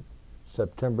been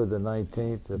September the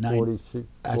 19th of 46?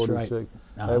 That's right. 46?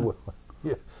 Uh-huh.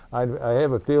 Yeah, I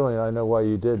have a feeling I know why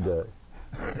you did that.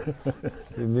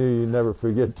 You knew you'd never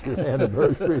forget your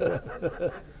anniversary.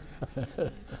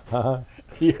 Huh?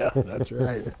 Yeah, that's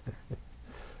right.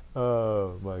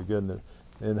 Oh, my goodness.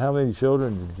 And how many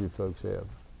children did you folks have?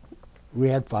 We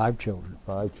had 5 children.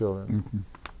 5 children. Mm-hmm.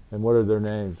 And what are their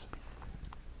names?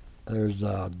 There's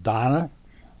Donna,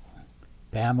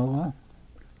 Pamela,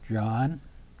 John,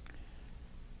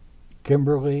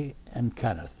 Kimberly, and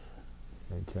Kenneth.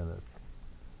 And Kenneth.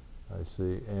 I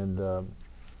see. And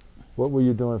what were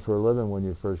you doing for a living when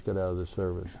you first got out of the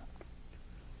service?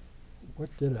 What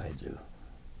did I do?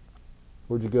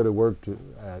 Where'd you go to work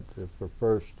at for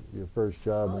your first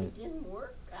job? Well, he didn't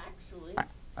work, actually,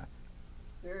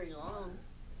 very long,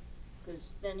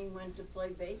 because then he went to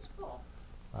play baseball.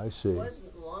 I see. It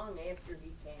wasn't long after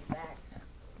he came back,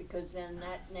 because then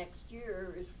that next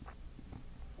year is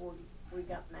 40, we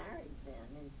got married then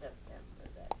in September.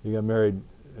 You got married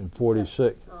in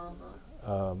 46.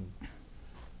 Uh-huh.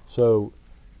 So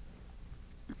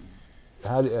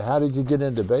how did you get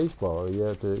into baseball? You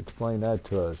have to explain that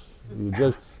to us.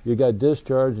 You got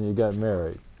discharged and you got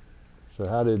married. So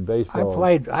how did baseball?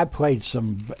 I played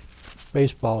some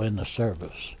baseball in the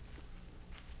service,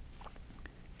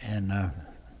 and I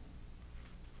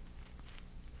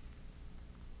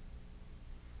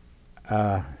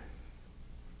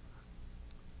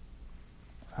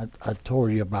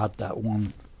told you about that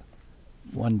one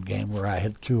game where I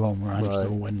hit 2 home runs Right.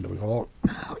 to win the ball.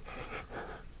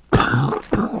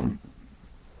 But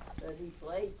he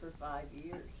played for 5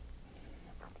 years.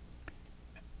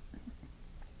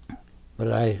 But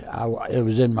it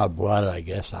was in my blood, I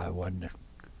guess. I wanted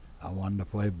to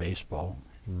play baseball.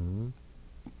 Mm-hmm.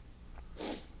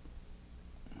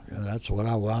 And that's what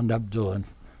I wound up doing.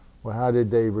 Well, how did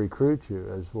they recruit you?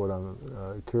 Is what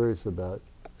I'm curious about.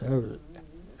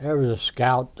 There was a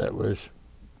scout that was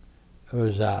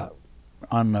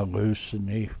on the loose,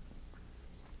 and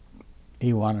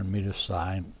he wanted me to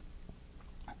sign.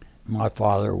 My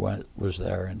father was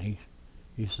there, and he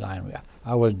signed me.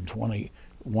 I wasn't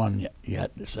 21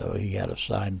 yet, so he had to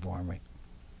sign for me.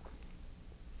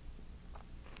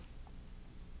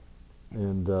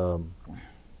 And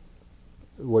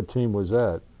what team was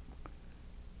that?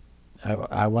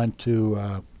 I went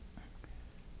to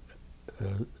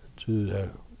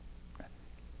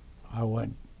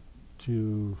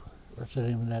what's the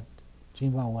name of that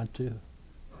team I went to?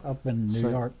 Up in New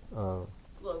York.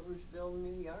 Gloversville,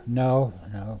 New York. No.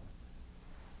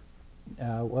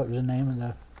 What was the name of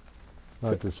the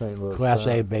Not the St. Louis Class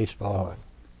A Browns. baseball?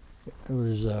 It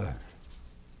was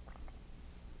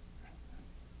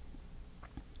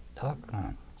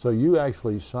So you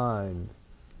actually signed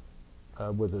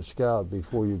with a scout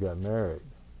before you got married.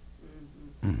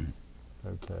 Mm-hmm.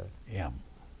 Okay. yeah.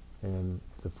 And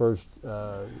the first,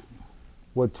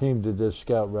 what team did this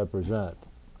scout represent?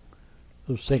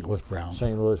 It was St. Louis Browns.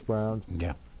 St. Louis Browns?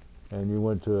 Yeah. And you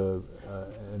went to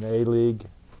an A-League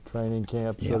training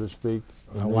camp, Yeah. so to speak,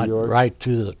 in I New went York? right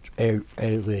to the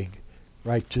A-League,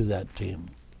 right to that team.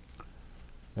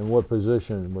 And what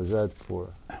position was that for?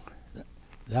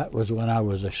 That was when I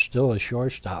was still a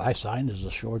shortstop. I signed as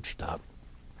a shortstop,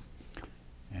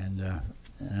 and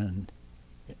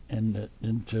into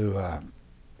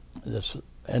this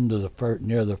end of the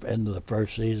near the end of the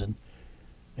first season,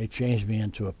 they changed me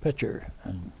into a pitcher,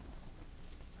 and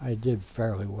I did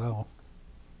fairly well.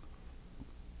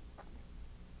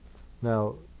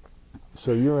 Now,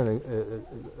 so you're in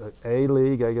a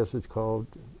league, I guess it's called,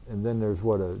 and then there's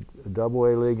what, a double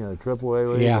A league and a triple A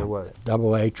league, Yeah, or what?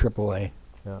 Double A, Triple A.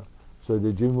 Yeah. So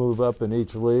did you move up in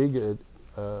each league,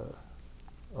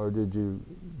 or did you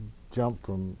jump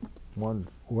from one?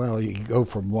 Well, you go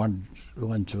from one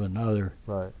to another,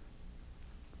 Right.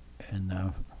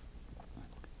 and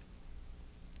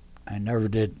I never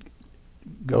did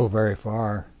go very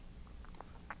far.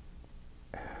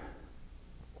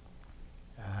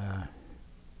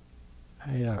 I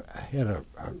had a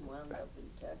We wound up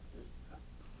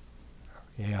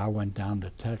Yeah, I went down to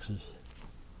Texas.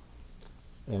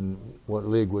 And what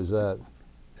league was that?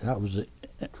 That was it.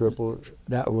 Triple?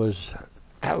 That was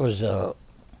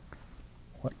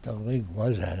what the league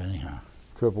was that anyhow?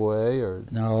 Triple A or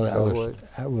No, that double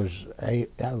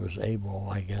was Able,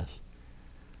 I guess.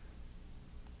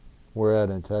 Where at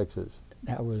in Texas?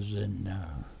 That was in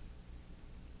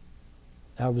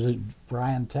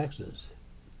Bryan, Texas.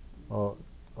 Oh,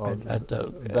 At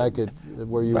the back at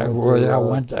where you back went where to, I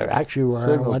went to, actually where I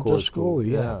Signal went Corps to school.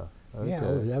 Yeah, Okay. yeah,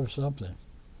 that was something.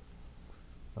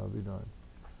 I'll be darned.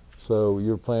 So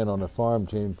you're playing on the farm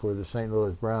team for the St.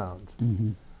 Louis Browns.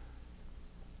 Mm-hmm.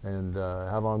 And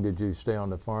how long did you stay on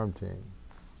the farm team?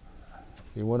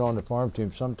 You went on the farm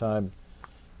team sometime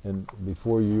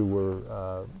before you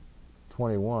were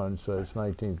 21, so it's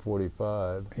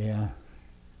 1945. Yeah,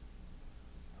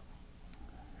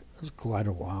 it was quite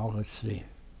a while. Let's see.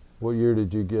 What year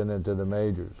did you get into the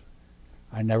majors?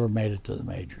 I never made it to the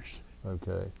majors.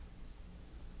 Okay.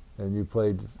 And you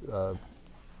played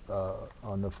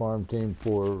on the farm team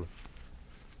for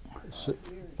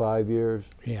 5 years?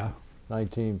 Yeah,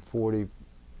 1946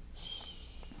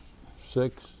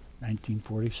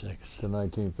 1946. to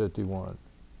 1951.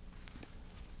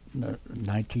 No,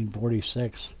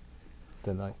 1946.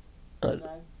 To ni- And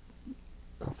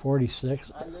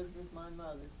 46. I lived with my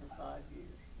mother for 5 years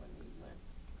when he went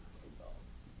football.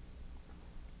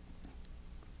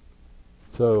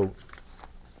 So,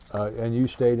 and you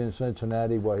stayed in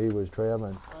Cincinnati while he was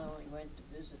traveling? I only went to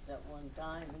visit that one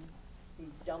time, and he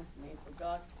dumped me,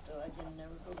 forgot, so I didn't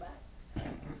ever go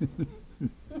back.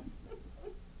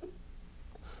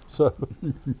 So,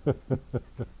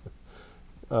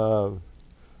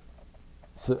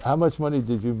 so how much money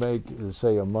did you make,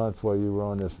 say, a month while you were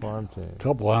on this farm team?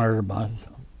 Couple hundred a month.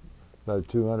 About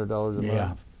 $200 a Yeah,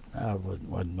 month? that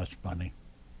wasn't much money.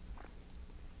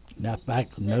 Not back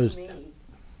in Sent those. me,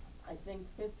 I think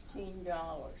 $15.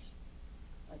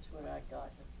 That's what I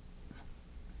got.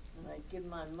 And I'd give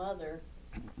my mother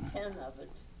 10 of it,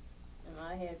 and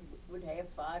I would have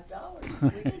 $5.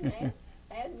 We didn't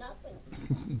had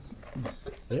nothing.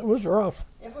 It was rough.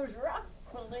 It was rough,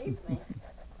 believe me.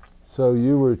 So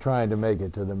you were trying to make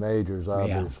it to the majors, Yeah.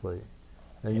 obviously.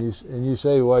 And you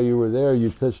say while you were there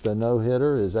you pitched a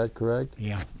no-hitter, is that correct?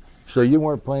 Yeah. So you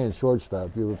weren't playing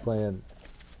shortstop, you were playing,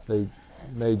 they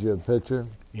made you a pitcher?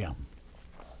 Yeah.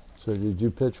 So did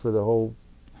you pitch for the whole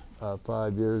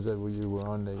 5 years that you were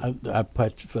on the... I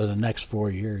pitched for the next 4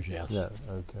 years, yes. Yeah,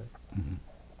 okay. Mhm.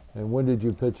 And when did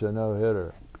you pitch a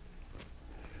no-hitter?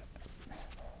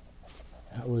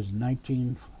 That was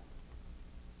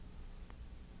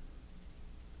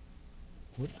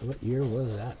what year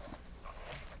was that?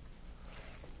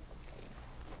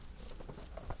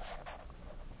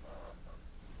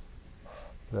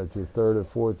 That your third or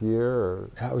fourth year, or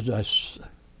That was a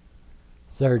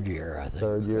third year, I think.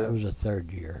 Third year? That was a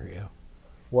third year, yeah.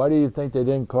 why do you think they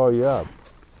didn't call you up?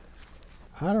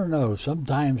 I don't know.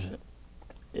 Sometimes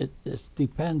it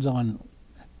depends on,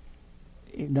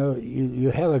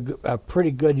 you have a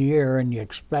pretty good year and you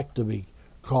expect to be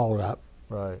called up,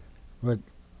 Right. but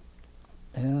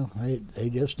they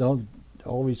just don't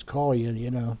always call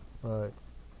you, Right.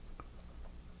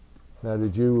 Now,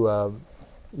 did you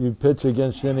pitch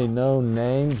against any known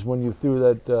names when you threw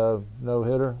that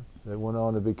no-hitter that went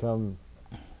on to become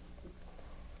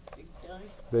Big time.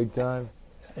 big time?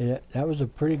 That was a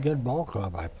pretty good ball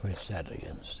club I pitched that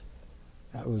against.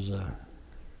 That was the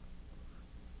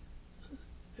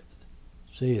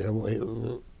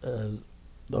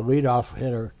leadoff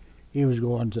hitter, he was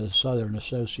going to the Southern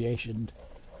Association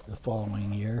the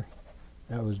following year.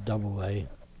 That was Double A.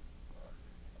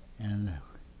 And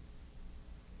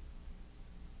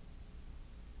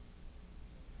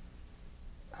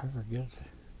I forget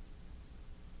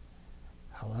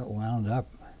how that wound up.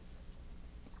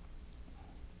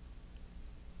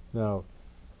 Now,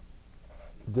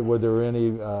 were there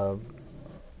any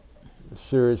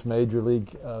serious major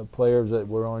league players that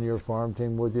were on your farm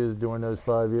team with you during those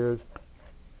 5 years?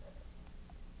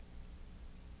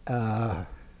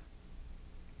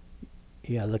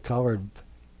 Yeah, the colored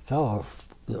fellow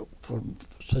from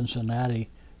Cincinnati,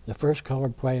 the first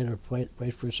colored player to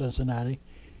play for Cincinnati,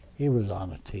 he was on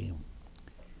the team.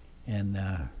 And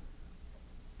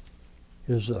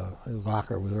his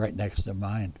locker was right next to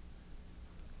mine.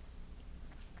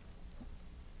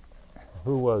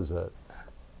 Who was that?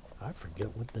 I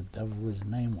forget what the devil his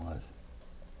name was.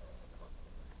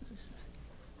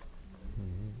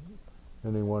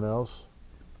 Anyone else?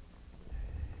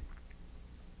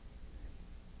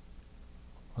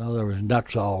 Well, there was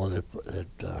Nuxall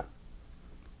that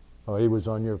Oh, he was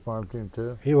on your farm team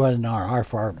too? he wasn't on our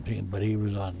farm team, but he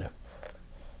was on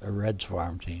the Reds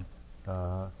farm team.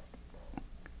 Uh,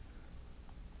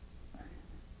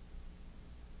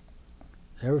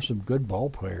 There were some good ball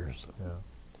players. yeah.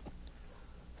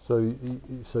 So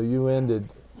you ended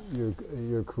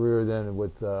your career then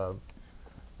with the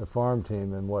farm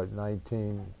team in what,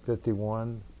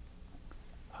 1951?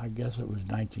 I guess it was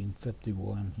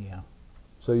 1951, yeah.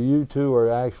 So you two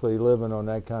are actually living on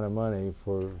that kind of money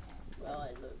for Well, I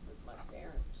lived with my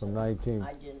parents. from 19.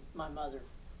 I didn't. My mother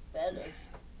fed us,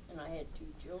 and I had 2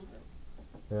 children.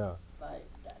 Yeah. But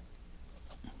that,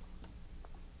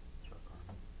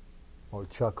 Oh,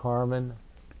 Chuck Harmon.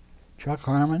 Chuck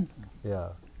Harmon? Yeah.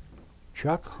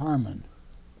 Chuck Harmon.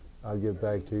 I'll get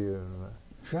back to you in a minute.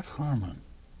 Chuck Harmon.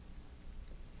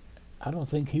 I don't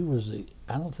think he was the.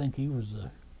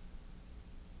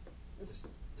 Just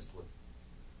look.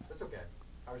 That's okay.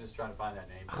 I was just trying to find that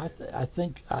name.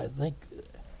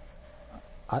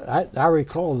 I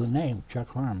recall the name Chuck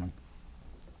Harmon.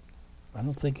 I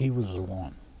don't think he was the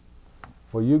one.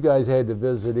 Well, you guys had to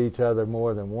visit each other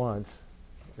more than once.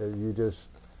 You just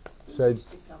he said, used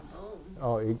to come home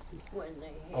oh, when they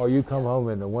had oh, you come home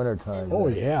in the wintertime. Oh,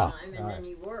 in the yeah. wintertime, and then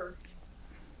he worked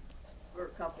for a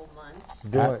couple months.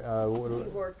 Doing, He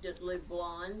worked at Live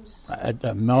Blondes At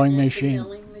the milling And at the machine.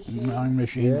 milling machine. Milling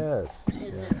machine. yes.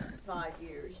 in that 5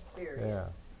 years period. Yeah.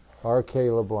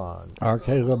 R.K. LeBlanc.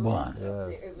 Arcade LeBlanc. Up Yeah. there-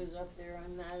 It was up there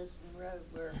on Madison Road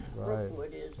where Right,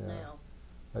 Brookwood is yeah. now.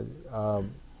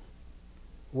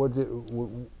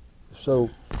 So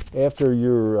after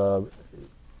your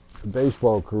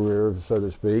baseball career, so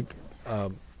to speak,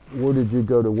 where did you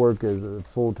go to work as a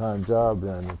full-time job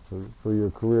then for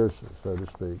your career, so to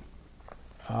speak?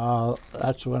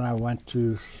 That's when I went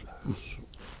to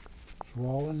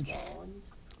Swallens. Collins.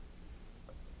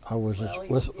 I was Well,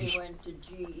 with you went to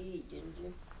GE, didn't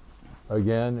you?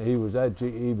 Again, he was at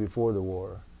GE before the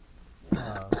war.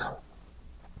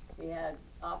 He had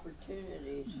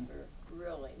opportunities for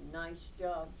really nice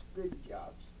jobs, good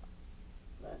jobs,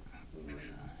 but he didn't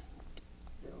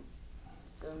do 'em.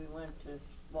 So we went to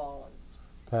Swallens.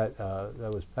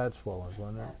 That was Pat Swallens,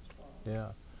 wasn't it?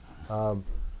 That's Yeah.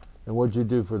 And what'd you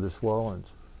do for the Swallens?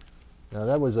 Now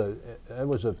that was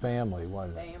a family,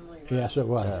 wasn't it? family Yes, it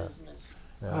was. business.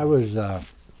 Yeah. I was the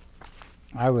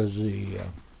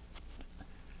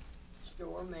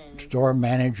Store manager. store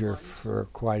manager for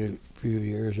quite a few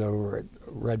years over at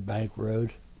Red Bank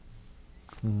Road,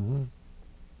 Mm-hmm.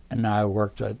 and I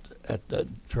worked at the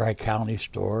Tri-County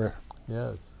store, Sporting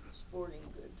Yes.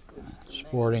 goods. Was the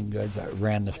sporting goods. I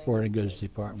ran the sporting goods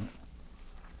department.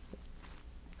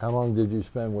 How long did you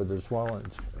spend with the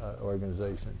Swallens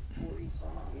organization? main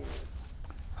 40-some years.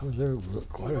 I was there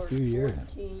quite a few years.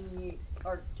 14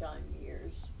 part-time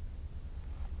years.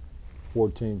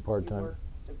 14 He part-time. worked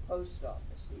at the post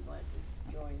office. He went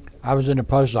to join the. I was in the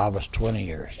post office 20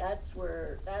 years. That's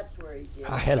where he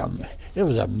did. It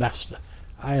was a mess.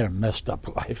 I had a messed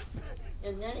up life.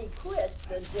 And then he quit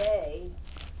the day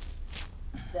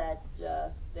that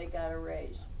they got a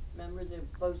raise. Remember, the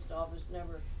post office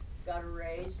never got a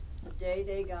raise? The day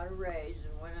they got a raise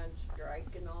and went on strike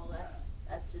and all that,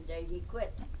 that's the day he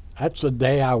quit. That's the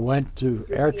day I went to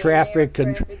Yeah, air traffic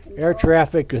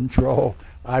control.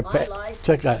 I My life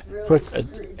took a is really quick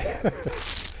screwed up.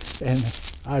 and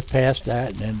I passed that,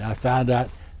 and then I found out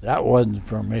that wasn't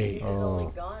for me. He had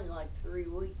only gone like 3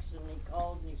 weeks, and he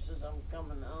called and he says, "I'm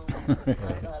coming home." I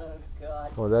thought, oh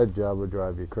God. Well, that job would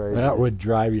drive you crazy. That would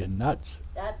drive you nuts.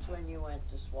 That's when you went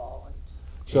to Swallens.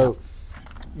 So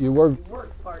you You worked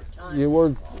worked part-time. You at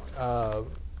worked Swallens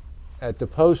at the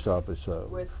post office, though,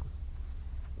 with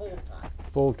full-time.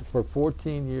 for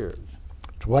 14 years.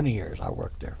 20 years I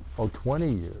worked there. Oh, 20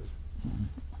 years.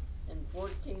 And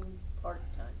 14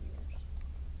 part-time years.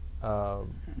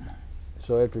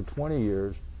 So after 20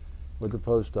 years with the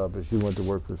post office, you went to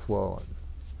work for Swallen.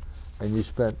 And you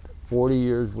spent 40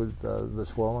 years with the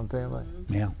Swallen family? Mhm.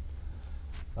 Yeah.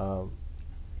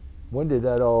 When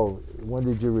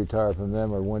did you retire from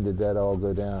them, or when did that all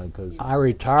go down? 'Cause I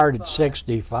retired at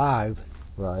 65,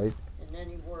 right. And then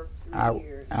he worked 3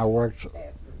 years I worked,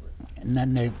 afterwards. and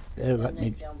then they And let they me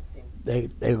dumped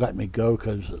him. they let me go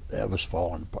because it was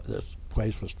falling. This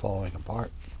place was falling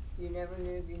apart. You never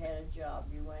knew if you had a job.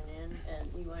 You went in, and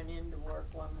he went in to work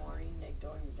one morning. They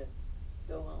told him to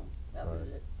go home. That was Right.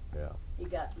 it. Yeah. He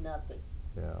got nothing.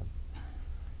 Yeah.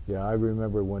 Yeah, I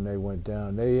remember when they went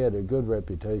down. They had a good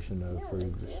reputation, though, Yeah, for they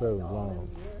did so all long.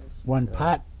 them years. When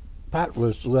Yeah. Pat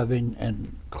was living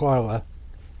in Carla,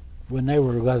 when they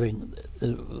were living,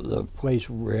 the place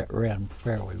ran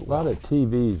fairly A lot well. of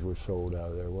TVs were sold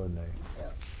out of there, wasn't they?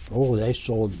 Oh, they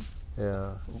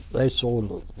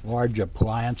sold large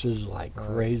appliances like Right.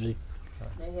 crazy.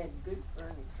 They had good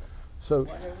furniture. So,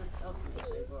 whatever companies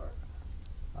they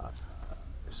were.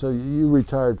 so you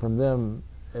retired from them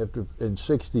after in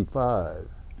 '65.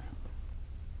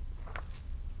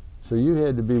 So you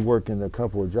had to be working a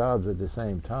couple of jobs at the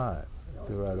same time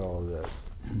throughout all this.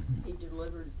 He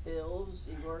delivered pills.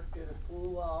 He worked at a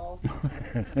pool hall.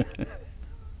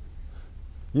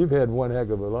 You've had one heck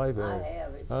of a life, I haven't you?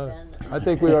 have. It's Huh? been. I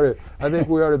think we ought to. I think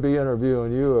we ought to be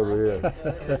interviewing you over I here. think so.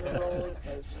 It was a roller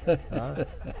coaster. Huh?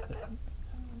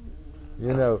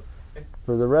 You know,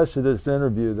 for the rest of this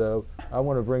interview, though, I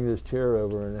want to bring this chair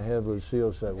over and have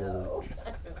Lucille sit with us. No.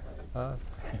 Huh?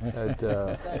 That,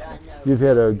 But I know. you've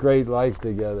had a great life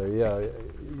together. Yeah.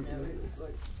 You know, it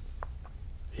was.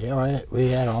 Yeah, we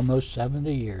had almost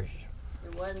 70 years.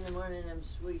 It wasn't one of them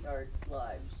sweetheart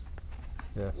lives.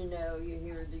 Yeah. You know, you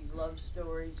hear these love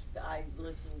stories. I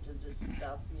listen to this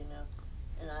stuff, you know,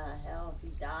 and hell, if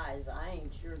he dies, I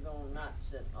ain't sure gonna not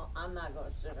sit. I'm not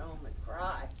gonna sit home and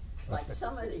cry like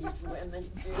some of these women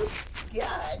do.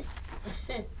 God,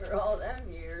 for all them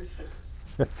years.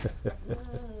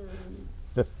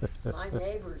 My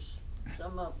neighbors,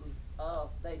 some of them,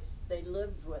 they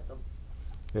lived with them.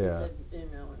 They Yeah. lived, you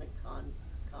know, in a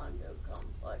condo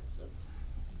complex of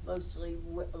mostly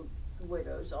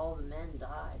widows. All the men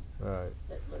died Right.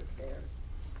 that lived there.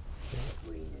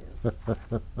 We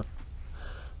knew.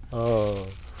 Oh.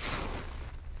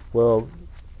 Well,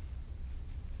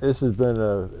 this has been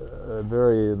a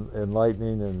very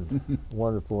enlightening and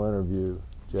wonderful interview,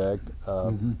 Jack.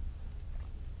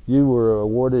 You were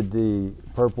awarded the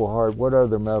Purple Heart. What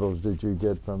other medals did you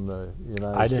get from the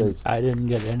United States? I didn't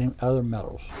get any other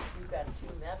medals. You've got 2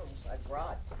 medals I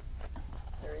brought.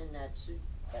 They're in that suit,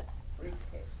 that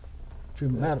briefcase. 2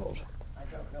 medals. I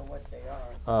don't know what they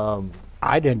are.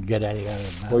 I didn't get any other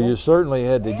medals. Well, you certainly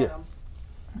had to Had get. 'em.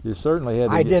 You certainly had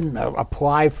to. I get, didn't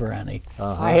apply for any.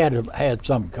 Uh-huh. I had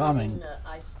some coming.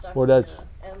 I stuck Well, them that's-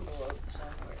 in an envelope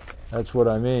somewhere there. That's what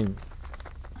I mean.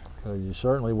 You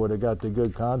certainly would have got the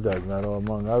Good Conduct Medal,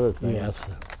 among other things. Yes.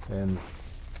 And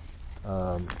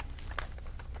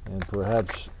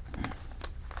perhaps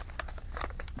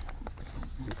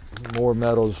more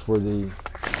medals for the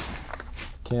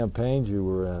campaigns you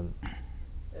were in.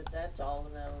 But that's all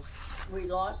the medals. We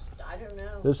lost, I don't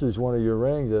know. This is one of your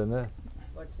rings, isn't it?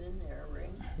 What's in there, a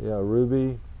ring? Yeah, a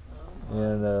ruby Oh,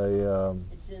 and a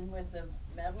it's in with the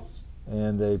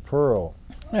medals? pearl.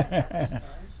 That's nice.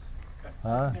 Huh?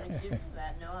 I'm gonna give you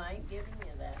that. No, I ain't giving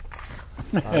you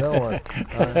that. I don't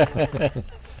want.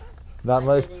 Not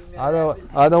much. didn't even know I that don't. was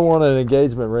I don't want an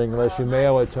engagement ring unless you Oh,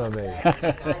 mail I it to me. I didn't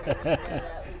know that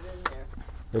was in there.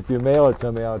 If you mail it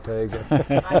to me, I'll take it.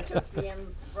 I took the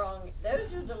wrong.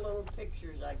 Those are the little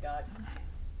pictures I got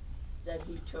that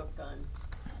he took on.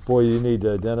 Boy, you need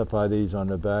to identify these on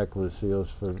the back, Lucille,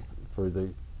 for the.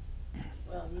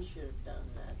 Well, he should have done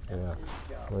that. Yeah.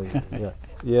 That was his job. Yeah,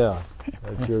 yeah,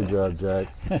 that's your job, Jack.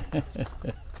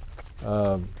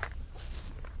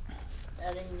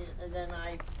 That ain't it. And then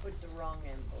I put the wrong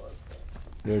envelope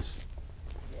in. This.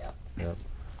 Yeah. Yep.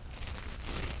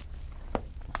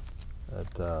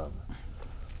 That.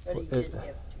 But he It- did have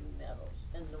 2 medals.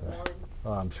 And the one,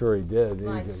 Oh, I'm sure he did.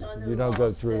 my You son-in-law don't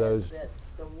go through said those. that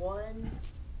the one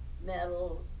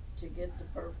medal to get the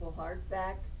Purple Heart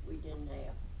back, we didn't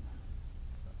have.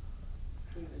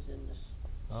 He was in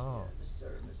the, Oh. the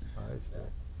service. I see. So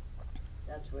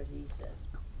that's what he said.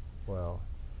 Well,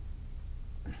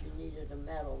 If you needed a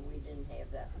medal, we didn't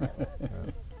have that medal.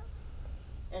 yeah,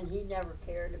 And he never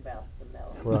cared about the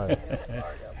medal. Right. He was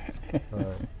part of it.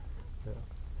 right.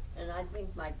 And I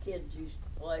think my kids used to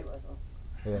play with him.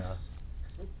 Yeah.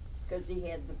 Because he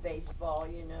had the baseball,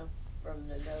 you know, from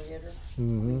the no-hitter.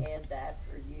 Mhm. We had that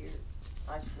for years.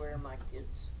 I swear my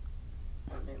kids,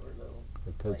 when they were little,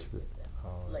 The played pitch. with them.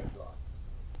 Oh, Laidlaw.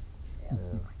 Yeah.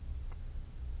 yeah.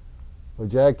 Well,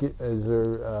 Jack, is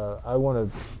there? I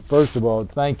want to first of all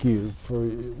thank you for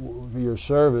your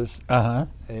service Uh-huh.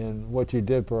 and what you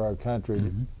did for our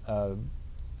country,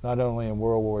 not only in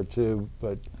World War II,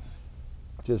 but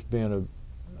just being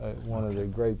one of the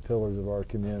great pillars of our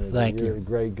community. Thank You're you. a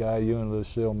great guy. You and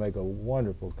Lucille make a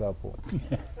wonderful couple.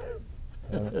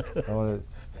 And I want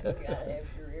You gotta have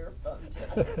your earphones.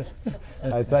 to.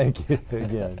 I thank you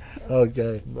again.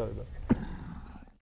 Okay. Bye-bye.